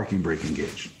has the parking brake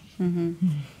engaged. I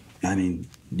mean,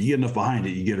 you get enough behind it,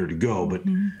 you get her to go, but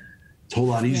it's a whole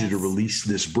lot easier to release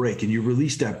this brake. And you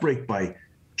release that brake by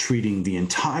treating the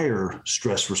entire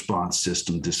stress response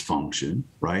system dysfunction,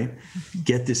 right?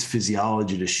 Get this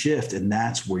physiology to shift, and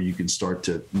that's where you can start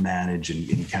to manage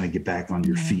and kind of get back on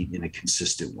your feet in a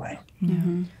consistent way.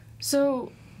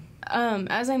 So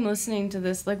as I'm listening to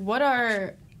this, like, what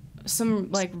are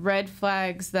some like red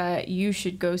flags that you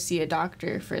should go see a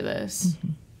doctor for this?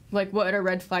 Like, what are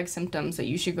red flag symptoms that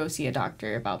you should go see a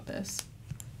doctor about this?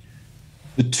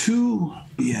 The two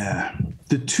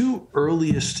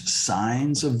earliest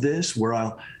signs of this,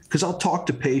 because I'll talk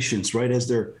to patients, right, as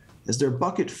their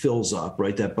bucket fills up,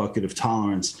 right, that bucket of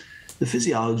tolerance, the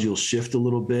physiology will shift a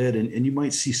little bit, and you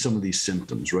might see some of these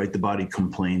symptoms, right? The body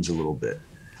complains a little bit.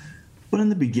 But in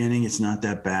the beginning, it's not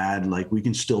that bad. Like, we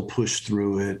can still push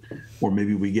through it, or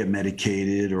maybe we get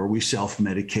medicated, or we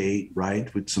self-medicate,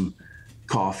 right, with some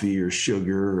coffee or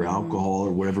sugar or alcohol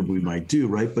or whatever we might do,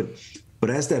 right? But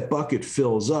as that bucket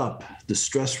fills up, the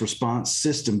stress response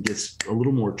system gets a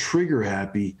little more trigger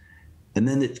happy, and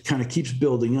then it kind of keeps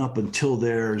building up until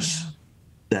there's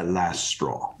that last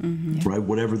straw, right?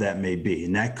 Whatever that may be.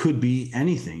 And that could be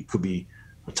anything. It could be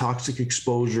a toxic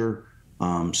exposure,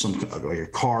 like a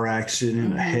car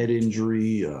accident, a head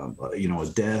injury, a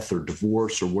death or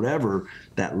divorce or whatever,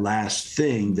 that last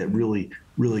thing that really,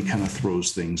 really kind of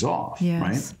throws things off,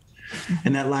 right?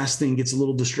 And that last thing gets a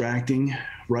little distracting,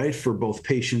 right, for both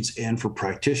patients and for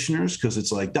practitioners, because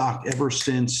it's like, doc, ever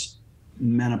since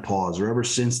menopause or ever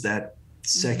since that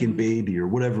second baby or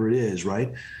whatever it is,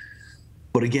 right?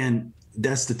 But again,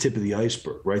 that's the tip of the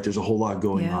iceberg, right? There's a whole lot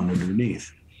going on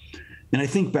underneath. And I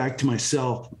think back to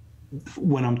myself,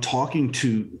 when I'm talking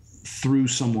through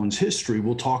someone's history,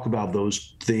 we'll talk about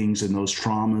those things and those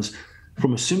traumas.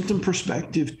 From a symptom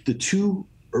perspective, the two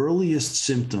earliest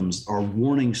symptoms are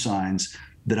warning signs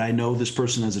that I know this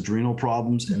person has adrenal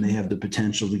problems and they have the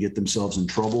potential to get themselves in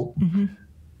trouble.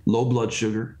 Low blood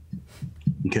sugar,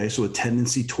 okay, so a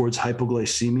tendency towards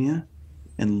hypoglycemia,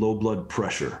 and low blood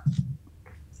pressure.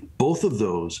 Both of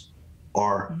those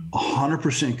are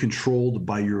 100% controlled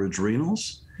by your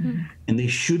adrenals, and they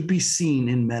should be seen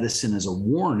in medicine as a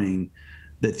warning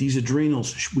that these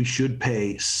adrenals, we should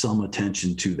pay some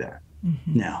attention to that.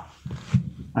 Now,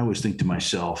 I always think to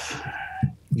myself,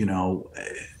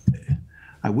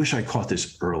 I wish I caught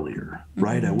this earlier,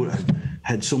 right? I would have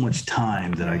had so much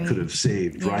time that I could have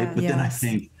saved, right? But then I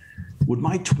think, would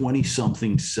my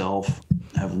 20-something self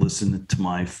have listened to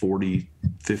my 40,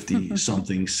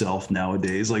 50-something self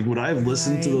nowadays? Like, would I have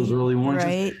listened to those early warnings?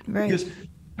 Right. Because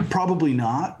probably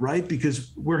not, right?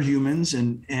 Because we're humans,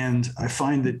 and I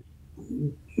find that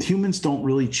humans don't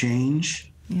really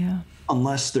change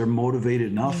unless they're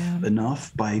motivated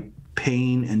enough by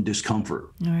pain and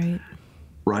discomfort.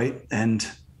 Right. And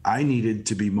I needed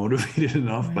to be motivated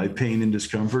enough by pain and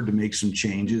discomfort to make some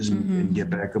changes and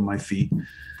get back on my feet.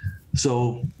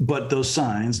 So, but those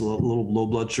signs, a little low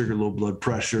blood sugar, low blood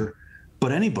pressure,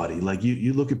 but anybody, like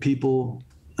you look at people,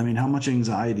 I mean, how much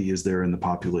anxiety is there in the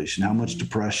population? How much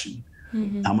depression?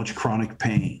 How much chronic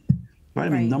pain? Right? I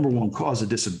mean, number one cause of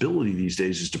disability these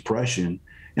days is depression.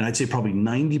 And I'd say probably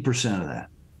 90% of that,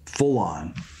 full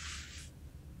on,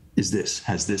 has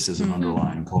this as an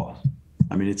underlying cause.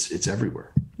 I mean, it's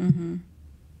everywhere.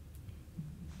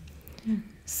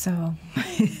 So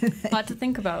A lot to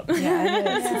think about. yeah, it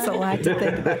is. It's a lot to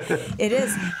think about. It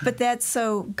is, but that's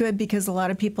so good because a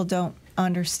lot of people don't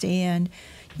understand.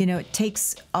 You know, it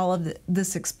takes all of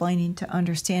this explaining to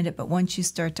understand it, but once you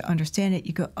start to understand it,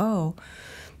 you go, oh,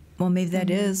 well, maybe that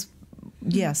is,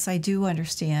 yes, I do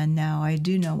understand now. I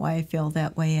do know why I feel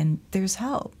that way, and there's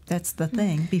help. That's the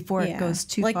thing, before it goes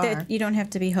too far. Like that, you don't have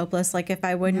to be hopeless. Like if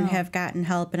I wouldn't have gotten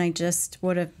help and I just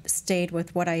would have stayed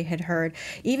with what I had heard,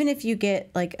 even if you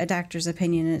get like a doctor's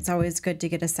opinion, it's always good to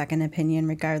get a second opinion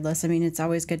regardless. I mean, it's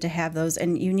always good to have those,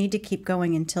 and you need to keep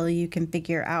going until you can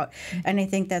figure out. And I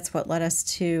think that's what led us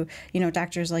to, you know,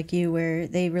 doctors like you, where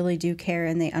they really do care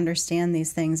and they understand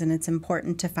these things, and it's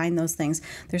important to find those things.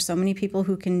 There's so many people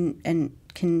who can,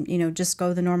 you know, just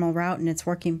go the normal route and it's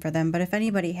working for them. But if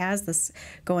anybody has this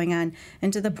going on,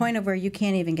 and to the point of where you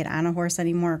can't even get on a horse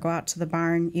anymore, or go out to the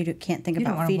barn, you can't think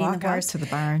about feeding the horse. Out to the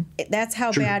barn. That's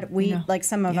how bad we, like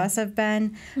some of us have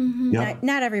been.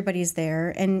 Not everybody's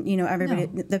there, and you know, everybody,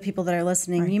 the people that are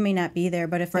listening, you may not be there,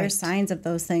 but if there's signs of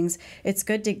those things, it's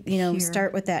good to, you know,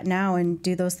 start with that now and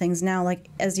do those things now. Like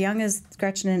as young as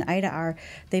Gretchen and Ida are,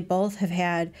 they both have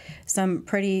had some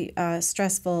pretty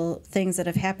stressful things that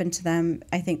have happened to them,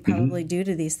 I think probably due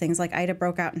to these things. Like Ida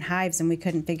broke out in hives and we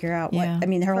couldn't figure out what, I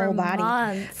mean, her whole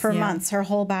body, for months, her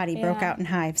whole body broke out in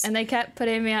hives. And they kept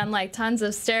putting me on like tons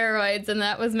of steroids, and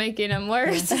that was making them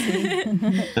worse.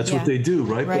 That's what they do,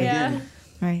 right? But again,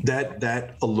 Right.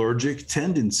 that allergic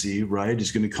tendency, right,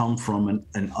 is going to come from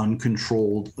an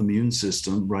uncontrolled immune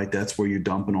system, right? That's where you're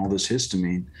dumping all this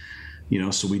histamine, you know.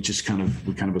 So we kind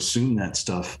of assume that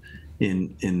stuff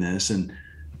in this. And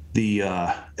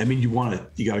I mean, you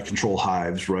got to control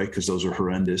hives, right? Because those are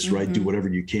horrendous, right? Do whatever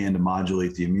you can to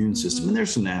modulate the immune system, and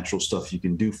there's some natural stuff you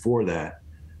can do for that.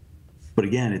 But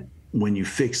again, when you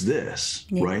fix this,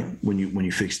 right? When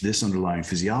you fix this underlying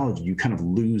physiology, you kind of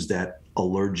lose that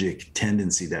allergic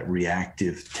tendency, that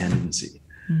reactive tendency.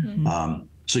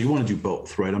 So you want to do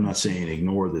both, right? I'm not saying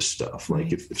ignore this stuff.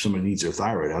 Like if somebody needs their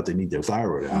thyroid out, they need their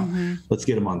thyroid out. Let's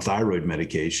get them on thyroid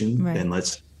medication, and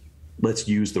let's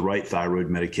use the right thyroid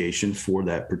medication for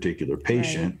that particular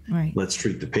patient. Let's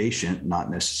treat the patient, not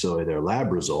necessarily their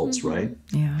lab results, right?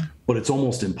 Yeah. But it's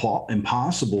almost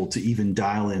impossible to even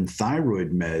dial in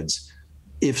thyroid meds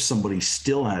if somebody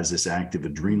still has this active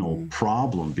adrenal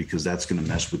problem, because that's going to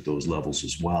mess with those levels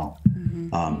as well.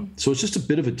 So it's just a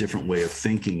bit of a different way of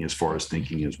thinking as far as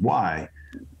thinking is why.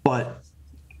 But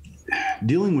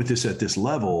dealing with this at this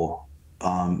level,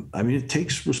 I mean, it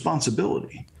takes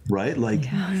responsibility, right? Like,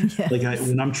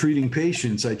 when I'm treating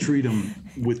patients, I treat them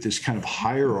with this kind of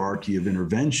hierarchy of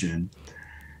intervention.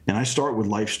 And I start with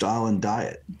lifestyle and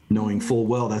diet, knowing full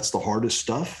well that's the hardest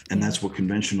stuff. And that's what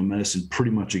conventional medicine pretty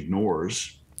much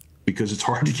ignores, because it's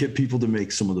hard to get people to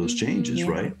make some of those changes,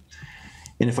 right?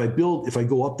 And if I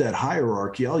go up that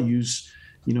hierarchy, I'll use,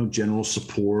 you know, general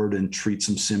support and treat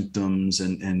some symptoms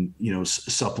and you know,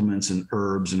 supplements and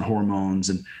herbs and hormones.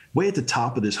 And way at the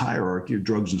top of this hierarchy are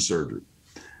drugs and surgery.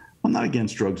 I'm not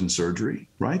against drugs and surgery,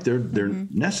 right? They're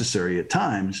necessary at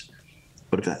times,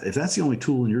 but if that's the only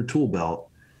tool in your tool belt,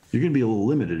 you're going to be a little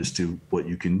limited as to what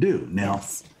you can do. Now,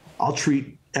 I'll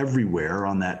treat everywhere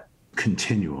on that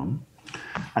continuum.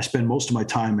 I spend most of my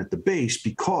time at the base,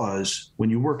 because when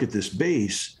you work at this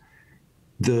base,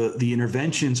 the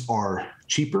interventions are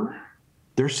cheaper,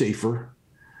 they're safer,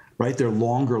 right? They're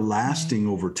longer lasting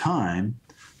over time,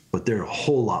 but they're a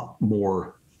whole lot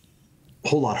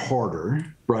harder,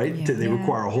 right? They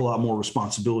require a whole lot more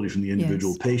responsibility from the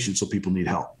individual patient, so people need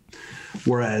help.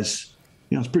 Whereas,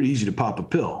 you know, it's pretty easy to pop a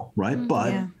pill, right?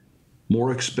 But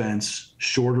more expense,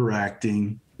 shorter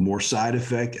acting, more side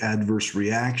effect, adverse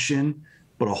reaction,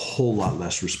 but a whole lot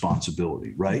less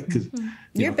responsibility, right? Because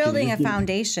you're building a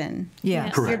foundation.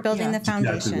 Correct. You're building the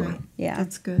foundation. Exactly right.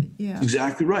 That's good. Yeah.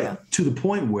 Exactly right. To the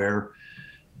point where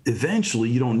eventually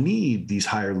you don't need these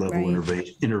higher level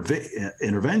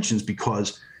interventions,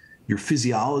 because your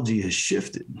physiology has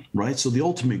shifted, right? So the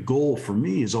ultimate goal for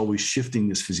me is always shifting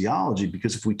this physiology,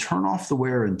 because if we turn off the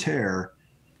wear and tear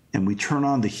and we turn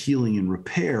on the healing and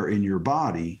repair in your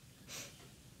body,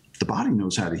 the body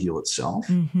knows how to heal itself,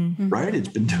 right? It's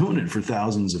been doing it for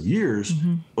thousands of years,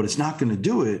 but it's not going to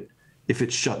do it if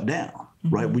it's shut down,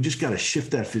 right? We just got to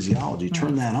shift that physiology,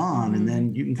 turn that on, and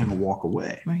then you can kind of walk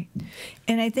away. Right.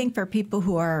 And I think for people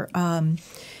who are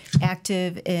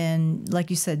active in, like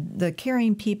you said, the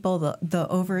caring people, the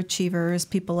overachievers,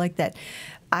 people like that,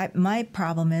 my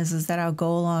problem is that I'll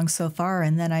go along so far,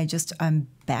 and then I'm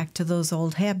back to those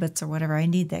old habits or whatever. I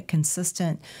need that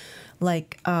consistent,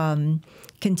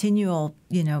 continual,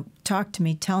 you know, talk to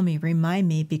me, tell me, remind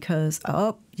me, because,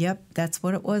 Yep, that's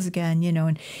what it was again,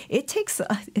 and it takes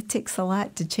a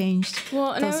lot to change.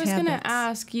 Well, and I was going habits. to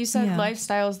ask, you said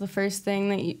lifestyle is the first thing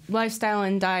that lifestyle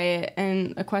and diet,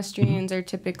 and equestrians are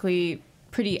typically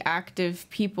pretty active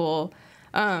people.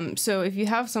 So if you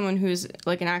have someone who's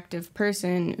like an active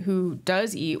person who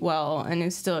does eat well and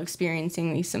is still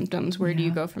experiencing these symptoms, where do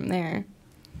you go from there?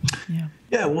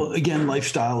 Yeah, well, again,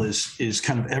 lifestyle is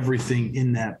kind of everything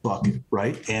in that bucket,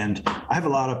 right? And I have a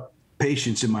lot of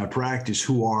patients in my practice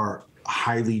who are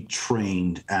highly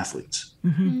trained athletes,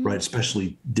 right?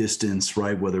 Especially distance,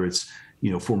 right? Whether it's,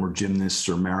 former gymnasts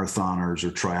or marathoners or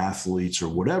triathletes or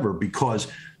whatever, because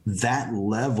that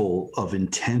level of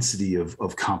intensity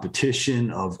of competition,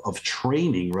 of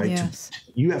training, right? Yes.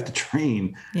 You have to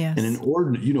train in an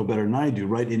inordinate, better than I do,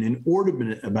 right? In an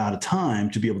inordinate amount of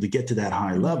time to be able to get to that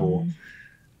high level.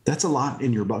 That's a lot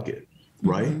in your bucket,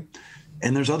 right?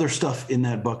 And there's other stuff in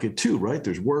that bucket too, right?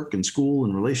 There's work and school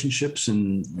and relationships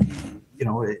and,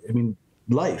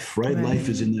 life, right? Life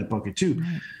is in that bucket too.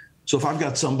 Right. So if I've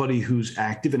got somebody who's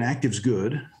active, and active's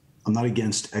good, I'm not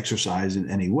against exercise in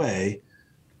any way,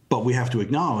 but we have to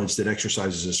acknowledge that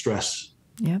exercise is a stress.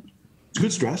 Yep. It's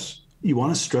good stress. You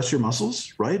want to stress your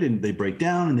muscles, right? And they break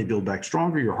down and they build back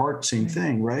stronger. Your heart, same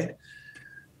thing, right?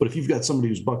 But if you've got somebody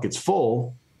whose bucket's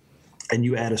full and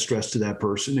you add a stress to that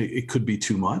person, it could be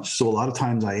too much. So a lot of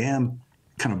times I am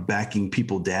kind of backing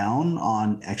people down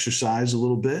on exercise a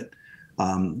little bit,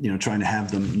 trying to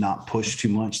have them not push too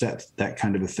much, that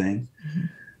kind of a thing.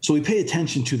 So we pay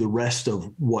attention to the rest of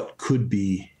what could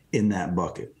be in that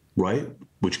bucket, right?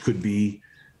 Which could be,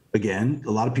 again,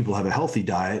 a lot of people have a healthy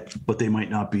diet, but they might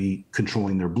not be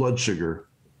controlling their blood sugar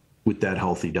with that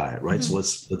healthy diet, right? So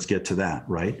let's get to that,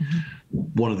 right?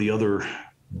 One of the other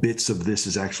bits of this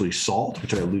is actually salt,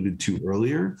 which I alluded to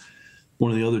earlier.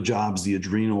 One of the other jobs the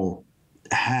adrenal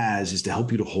has is to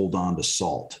help you to hold on to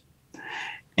salt.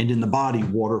 And in the body,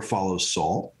 water follows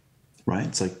salt, right?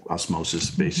 It's like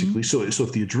osmosis, basically. So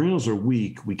if the adrenals are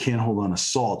weak, we can't hold on to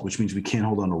salt, which means we can't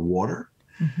hold on to water,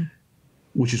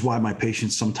 which is why my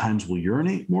patients sometimes will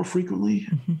urinate more frequently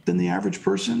than the average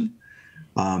person.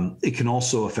 It can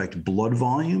also affect blood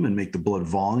volume and make the blood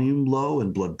volume low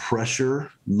and blood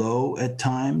pressure low at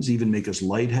times, even make us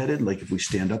lightheaded, like if we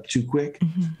stand up too quick.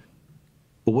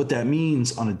 But what that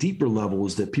means on a deeper level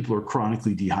is that people are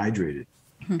chronically dehydrated,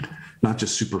 not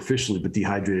just superficially, but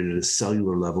dehydrated at a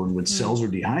cellular level. And when cells are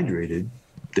dehydrated,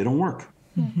 they don't work.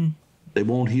 They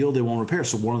won't heal, they won't repair.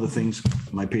 So one of the things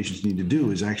my patients need to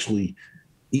do is actually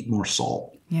eat more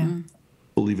salt.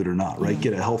 Believe it or not, right?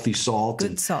 Get a healthy salt.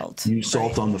 Good salt. Use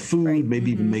salt on the food,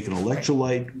 maybe even make an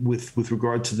electrolyte with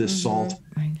regard to this salt.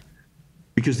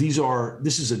 Because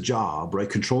this is a job, right?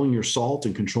 Controlling your salt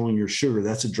and controlling your sugar,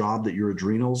 that's a job that your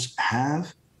adrenals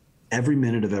have every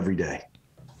minute of every day.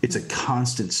 It's a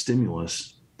constant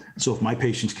stimulus. So if my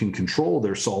patients can control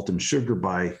their salt and sugar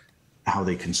by how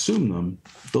they consume them,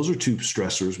 those are two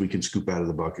stressors we can scoop out of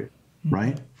the bucket,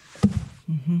 right?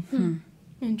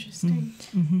 Interesting.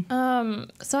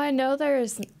 So I know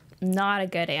there's not a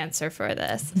good answer for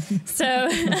this. So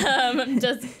I'm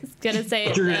just gonna say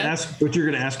What you're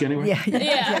gonna ask anyway?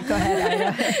 Yeah. Go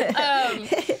ahead.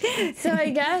 So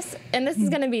I guess, and this is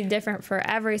gonna be different for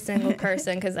every single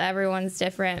person because everyone's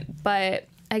different. But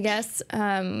I guess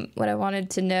what I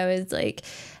wanted to know is like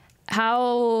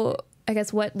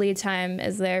what lead time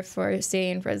is there for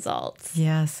seeing results?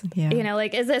 Yes. Yeah.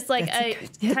 Like, is this like a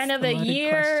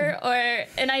year question.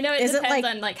 And I know it depends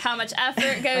on like how much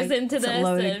effort goes into this. It's a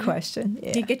loaded question.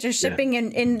 Yeah. Do you get your shipping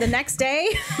in the next day?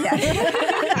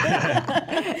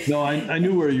 No, I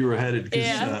knew where you were headed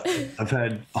because I've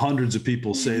had hundreds of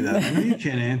people say that. I know you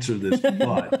can't answer this, but and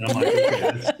I'm like,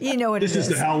 okay, you know what this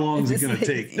is. How long is it going to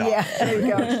take? Doc? Yeah, there you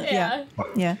go.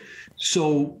 Yeah.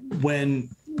 So when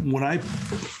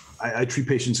I treat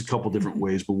patients a couple different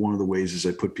ways, but one of the ways is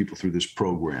I put people through this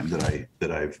program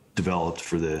that I've developed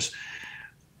for this.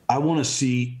 I want to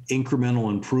see incremental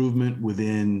improvement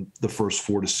within the first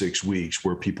 4 to 6 weeks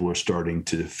where people are starting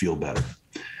to feel better.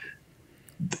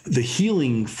 The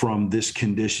healing from this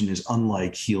condition is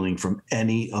unlike healing from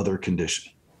any other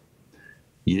condition.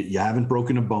 You haven't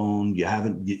broken a bone.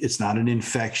 It's not an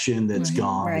infection that's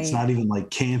gone. Right. It's not even like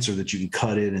cancer that you can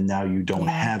cut it and now you don't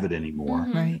have it anymore.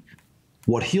 Right.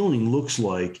 What healing looks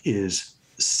like is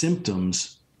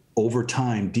symptoms over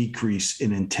time decrease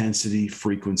in intensity,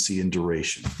 frequency, and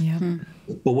duration.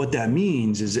 But what that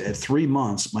means is at 3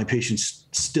 months, my patients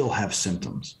still have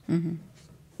symptoms.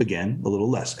 Again, a little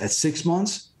less. At 6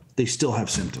 months, they still have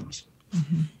symptoms.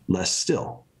 Less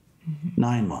still.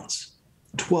 9 months,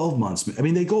 12 months. I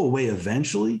mean, they go away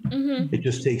eventually. It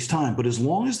just takes time. But as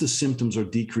long as the symptoms are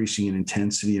decreasing in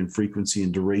intensity and frequency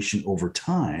and duration over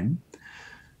time,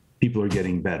 people are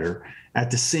getting better.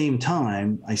 At the same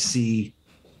time, I see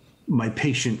my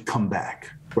patient come back,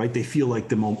 right? They feel like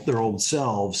their old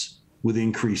selves with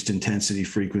increased intensity,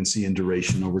 frequency, and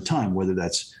duration over time, whether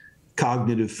that's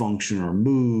cognitive function or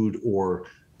mood or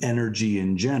energy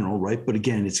in general, right? But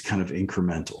again, it's kind of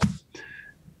incremental.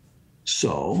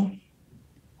 So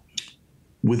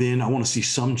I want to see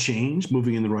some change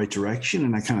moving in the right direction.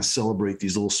 And I kind of celebrate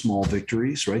these little small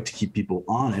victories, right, to keep people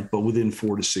on it, but within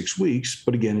 4 to 6 weeks.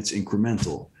 But again, it's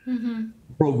incremental.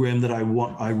 Program that I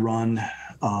run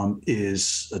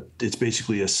it's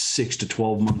basically a 6 to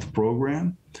 12 month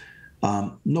program.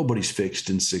 Nobody's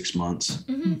fixed in 6 months,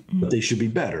 but they should be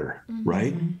better,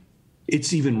 right?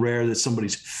 It's even rare that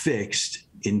somebody's fixed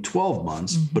in 12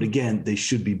 months, but again, they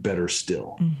should be better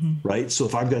still, right? So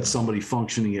if I've got somebody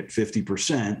functioning at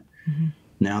 50%,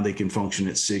 now they can function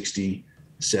at 60,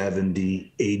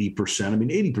 70, 80%. I mean,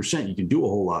 80%, you can do a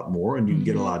whole lot more and you can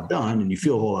get a lot done and you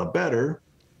feel a whole lot better.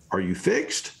 Are you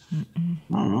fixed? I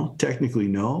don't know. Technically,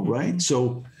 no, right?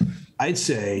 So I'd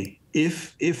say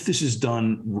if this is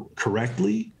done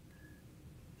correctly,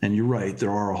 and you're right,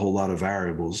 there are a whole lot of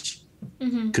variables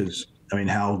because I mean,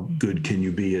 how good can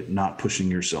you be at not pushing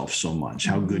yourself so much?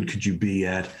 How good could you be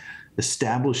at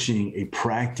establishing a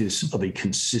practice of a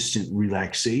consistent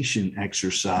relaxation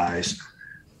exercise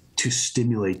to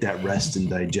stimulate that rest and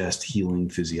digest healing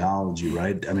physiology,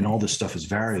 right? I mean, all this stuff is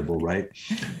variable, right?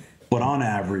 But on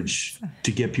average,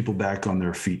 to get people back on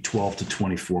their feet, 12 to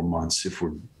 24 months if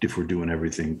we're doing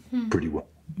everything pretty well.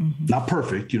 Not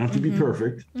perfect. You don't have to be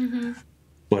perfect.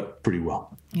 But pretty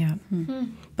well. Yeah.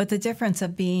 But the difference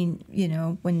of being,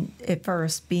 when at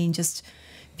first being just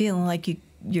feeling like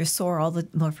you're sore all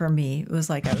well, for me, it was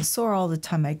like I was sore all the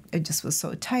time. I just was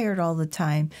so tired all the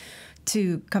time,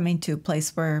 to coming to a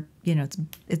place where,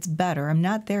 it's better. I'm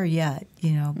not there yet,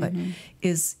 but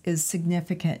is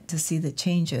significant to see the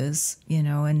changes,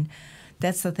 and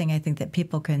that's the thing I think that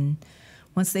people can,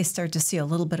 once they start to see a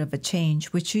little bit of a change,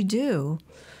 which you do,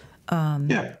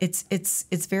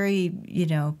 it's very,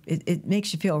 it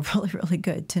makes you feel really, really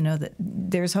good to know that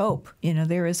there's hope,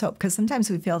 there is hope. Because sometimes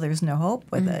we feel there's no hope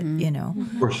with it,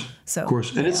 Of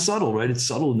course. And it's subtle, right? It's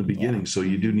subtle in the beginning. So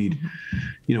you do need,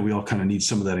 we all kind of need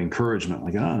some of that encouragement.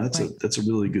 Like, that's a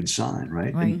really good sign,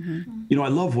 right? And, I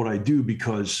love what I do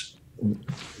because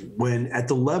when at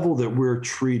the level that we're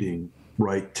treating,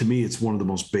 right, to me, it's one of the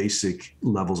most basic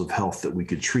levels of health that we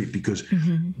could treat because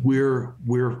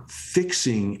we're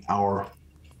fixing our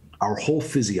whole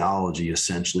physiology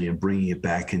essentially and bringing it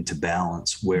back into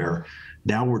balance, where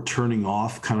now we're turning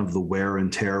off kind of the wear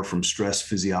and tear from stress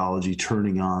physiology,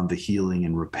 turning on the healing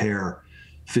and repair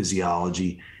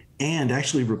physiology, and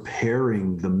actually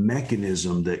repairing the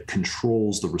mechanism that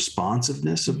controls the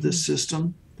responsiveness of this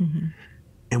system.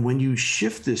 And when you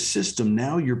shift this system,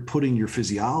 now you're putting your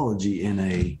physiology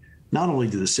in not only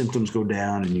do the symptoms go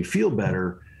down and you feel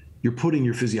better, you're putting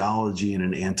your physiology in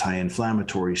an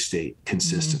anti-inflammatory state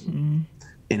consistently,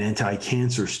 an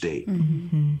anti-cancer state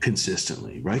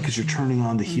consistently, right? Because you're turning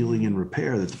on the healing and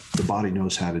repair that the body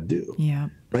knows how to do.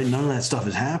 Right? None of that stuff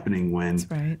is happening when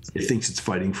it thinks it's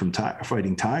fighting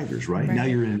tigers, right? Now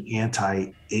you're in an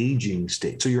anti-aging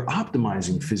state. So you're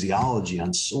optimizing physiology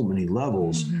on so many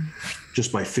levels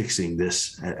just by fixing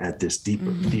this at this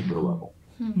deeper level.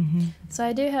 So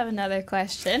I do have another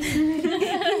question.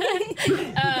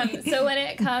 So when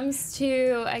it comes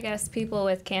to, I guess, people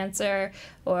with cancer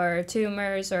or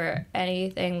tumors or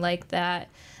anything like that,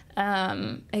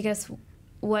 I guess,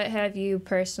 what have you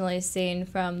personally seen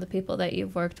from the people that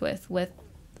you've worked with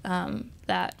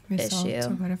that Results issue? Or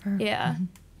whatever. Yeah.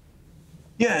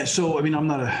 Yeah, so I mean, I'm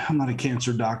not a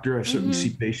cancer doctor. I certainly see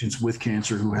patients with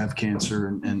cancer who have cancer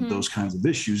and those kinds of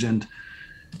issues. And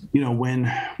when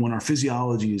our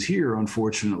physiology is here,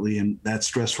 unfortunately, and that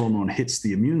stress hormone hits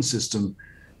the immune system,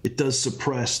 it does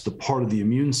suppress the part of the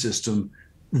immune system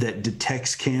that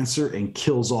detects cancer and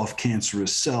kills off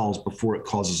cancerous cells before it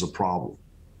causes a problem,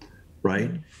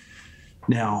 right?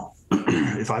 Now,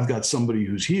 if I've got somebody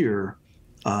who's here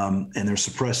and they're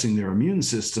suppressing their immune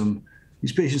system,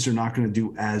 these patients are not going to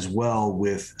do as well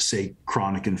with, say,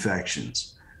 chronic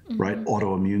infections, right?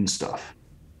 Autoimmune stuff,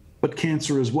 but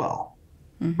cancer as well,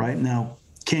 right? Now,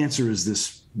 cancer is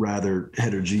this rather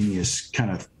heterogeneous kind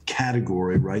of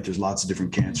category, right? There's lots of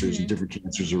different cancers and different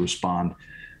cancers will respond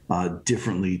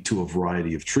differently to a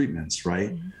variety of treatments,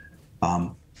 right?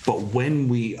 But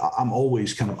I'm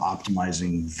always kind of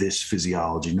optimizing this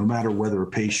physiology, no matter whether a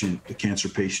cancer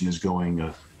patient is going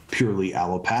a purely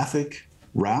allopathic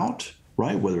route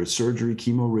right? Whether it's surgery,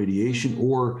 chemo, radiation,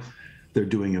 or they're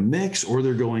doing a mix, or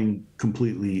they're going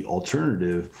completely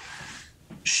alternative.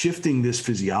 Shifting this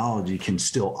physiology can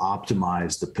still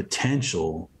optimize the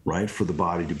potential, right, for the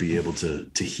body to be able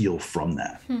to heal from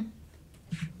that.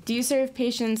 Do you serve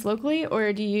patients locally,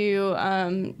 or do you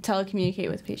telecommunicate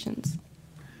with patients?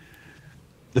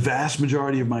 The vast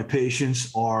majority of my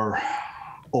patients are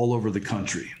all over the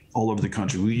country.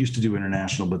 We used to do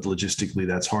international, but logistically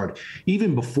that's hard.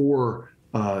 Even before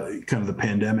kind of the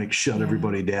pandemic shut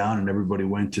everybody down and everybody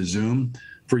went to Zoom,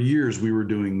 for years we were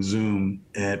doing Zoom,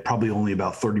 and probably only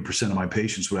about 30% of my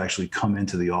patients would actually come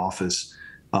into the office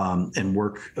and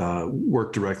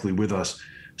work directly with us.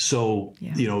 So,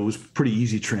 it was pretty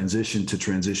easy transition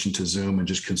to Zoom and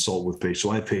just consult with patients.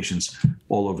 So I have patients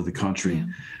all over the country. Yeah.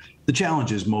 The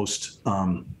challenge is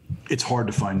it's hard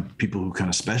to find people who kind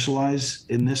of specialize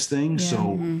in this thing. Yeah.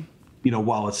 So,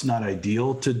 while it's not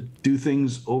ideal to do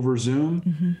things over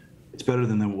Zoom, it's better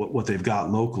than what they've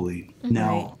got locally.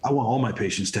 Now, I want all my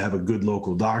patients to have a good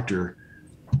local doctor.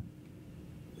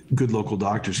 Good local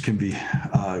doctors can be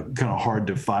kind of hard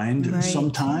to find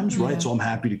sometimes, right? Yeah. So I'm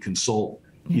happy to consult,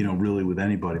 really with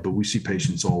anybody, but we see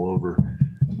patients all over.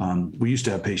 We used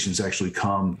to have patients actually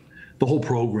come. The whole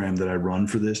program that I run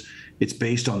for this, it's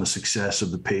based on the success of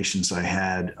the patients I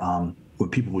had when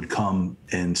people would come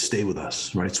and stay with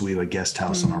us, right? So we have a guest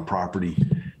house on our property,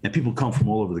 and people come from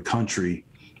all over the country,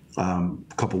 a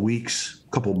couple weeks,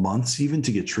 couple months even,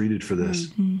 to get treated for this.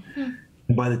 And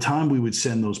by the time we would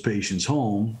send those patients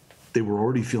home, they were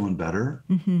already feeling better,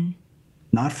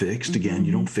 not fixed. Again,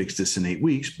 you don't fix this in 8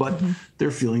 weeks, but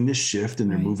they're feeling this shift and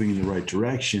they're moving in the right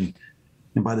direction.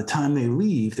 And by the time they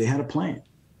leave, they had a plan.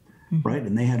 Right?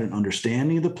 And they had an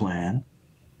understanding of the plan,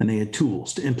 and they had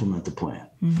tools to implement the plan.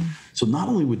 So not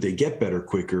only would they get better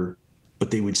quicker, but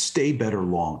they would stay better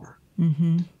longer.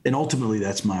 And ultimately,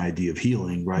 that's my idea of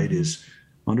healing, right? Is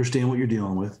understand what you're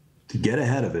dealing with, to get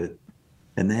ahead of it,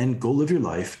 and then go live your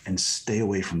life and stay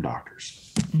away from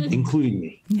doctors, including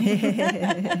me.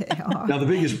 Now, the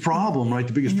biggest problem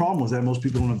was that most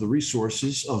people don't have the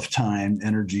resources of time,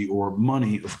 energy, or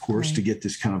money, of course, to get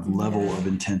this kind of level of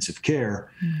intensive care.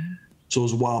 So it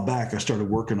was a while back, I started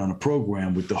working on a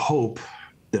program with the hope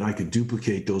that I could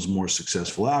duplicate those more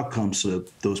successful outcomes so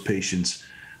that those patients,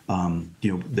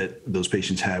 that those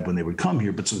patients had when they would come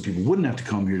here, but so that people wouldn't have to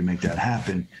come here to make that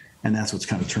happen. And that's what's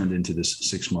kind of turned into this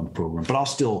 6-month program. But I'll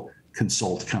still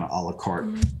consult kind of a la carte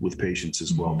with patients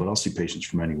as well, but I'll see patients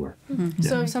from anywhere. Yeah.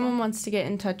 So if someone wants to get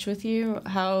in touch with you,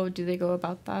 how do they go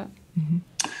about that?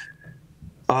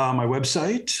 My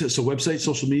website,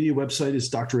 social media website is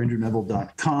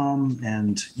drandrewneville.com,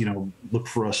 and, look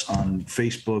for us on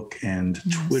Facebook and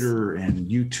Twitter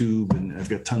and YouTube, and I've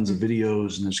got tons of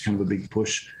videos, and there's kind of a big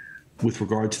push with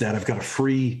regard to that. I've got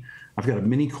a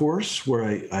mini course where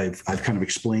I've kind of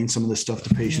explained some of this stuff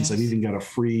to patients. I've even got a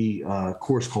free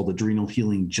course called Adrenal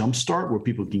Healing Jumpstart, where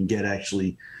people can get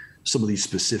actually some of these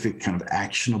specific kind of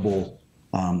actionable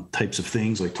types of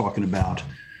things, like talking about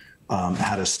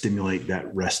how to stimulate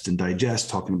that rest and digest,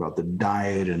 talking about the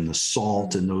diet and the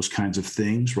salt and those kinds of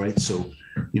things, right? So,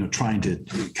 trying to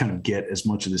kind of get as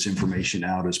much of this information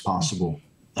out as possible.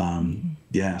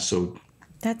 So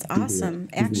that's awesome.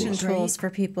 Action tools for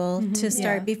people to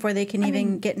start before they can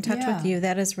even get in touch with you.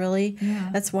 That is really,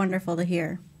 that's wonderful to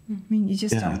hear. I mean, you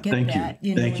just don't get that,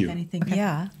 Thank you. with anything.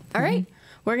 Yeah. All right.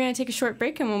 We're going to take a short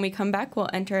break, and when we come back, we'll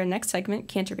enter our next segment,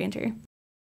 Canter Banter.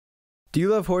 Do you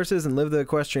love horses and live the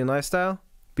equestrian lifestyle?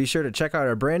 Be sure to check out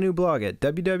our brand new blog at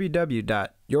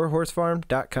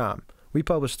www.yourhorsefarm.com. We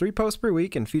publish 3 posts per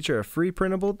week and feature a free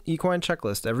printable equine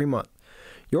checklist every month.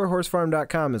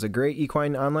 Yourhorsefarm.com is a great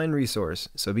equine online resource,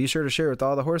 so be sure to share with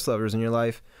all the horse lovers in your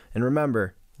life. And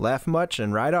remember, laugh much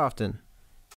and ride often.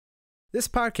 This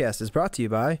podcast is brought to you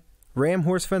by Ram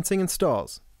Horse Fencing and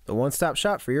Stalls, the one-stop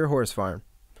shop for your horse farm.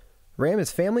 Ram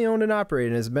is family-owned and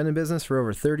operated and has been in business for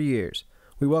over 30 years.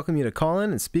 We welcome you to call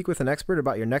in and speak with an expert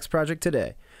about your next project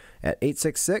today at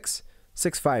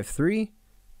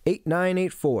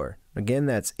 866-653-8984. Again,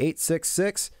 that's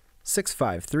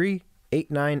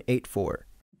 866-653-8984.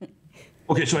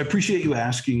 Okay, so I appreciate you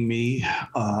asking me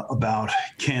about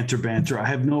canter banter. I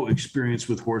have no experience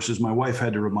with horses. My wife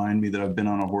had to remind me that I've been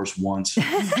on a horse once,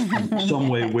 some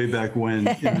way back when,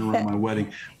 in and around my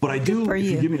wedding. But I do, if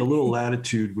you give me a little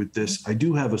latitude with this, I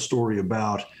do have a story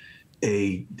about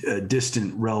a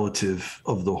distant relative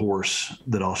of the horse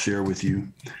that I'll share with you.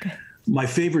 Okay. My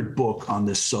favorite book on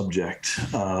this subject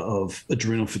of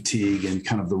adrenal fatigue and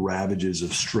kind of the ravages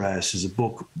of stress is a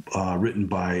book written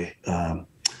by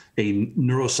a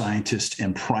neuroscientist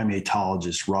and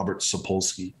primatologist, Robert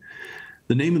Sapolsky.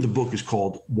 The name of the book is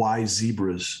called Why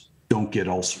Zebras don't get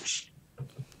ulcers.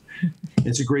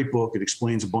 It's a great book. It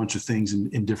explains a bunch of things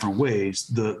in different ways.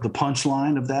 The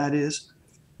punchline of that is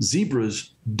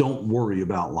zebras don't worry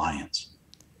about lions.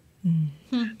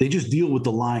 They just deal with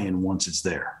the lion once it's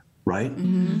there, right?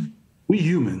 We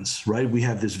humans, right? We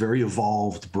have this very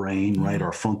evolved brain, right?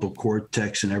 Our frontal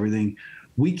cortex and everything.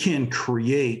 We can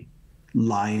create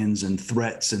lions and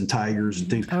threats and tigers and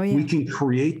things. We can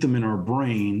create them in our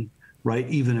brain, right?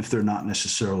 Even if they're not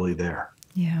necessarily there.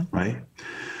 Yeah. Right.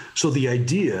 So the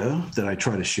idea that I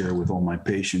try to share with all my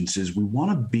patients is we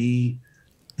want to be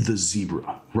the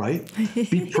zebra, right?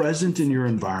 Be present in your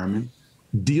environment,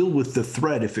 deal with the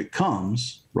threat if it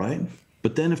comes, right?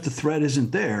 But then if the threat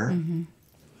isn't there,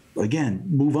 again,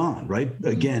 move on, right?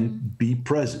 Again, be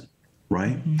present,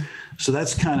 right? So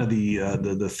that's kind of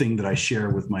the thing that I share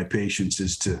with my patients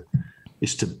is to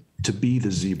be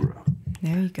the zebra.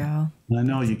 There you go. And I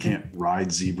know you can't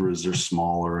ride zebras; they're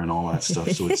smaller and all that stuff.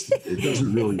 So it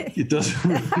doesn't really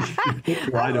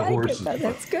ride a horse.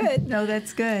 That's good. No,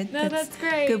 that's good. No, that's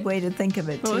great. Good way to think of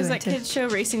it. What was that kid's show,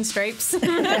 Racing Stripes?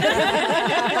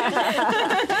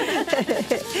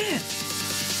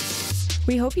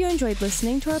 We hope you enjoyed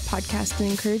listening to our podcast and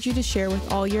encourage you to share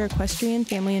with all your equestrian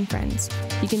family and friends.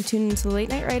 You can tune into the Late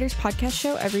Night Riders podcast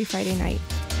show every Friday night.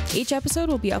 Each episode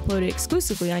will be uploaded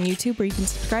exclusively on YouTube, where you can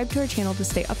subscribe to our channel to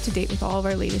stay up to date with all of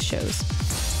our latest shows.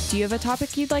 Do you have a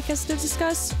topic you'd like us to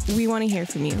discuss? We want to hear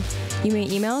from you. You may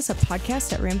email us at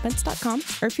podcast@ramfence.com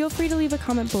or feel free to leave a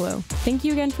comment below. Thank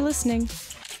you again for listening.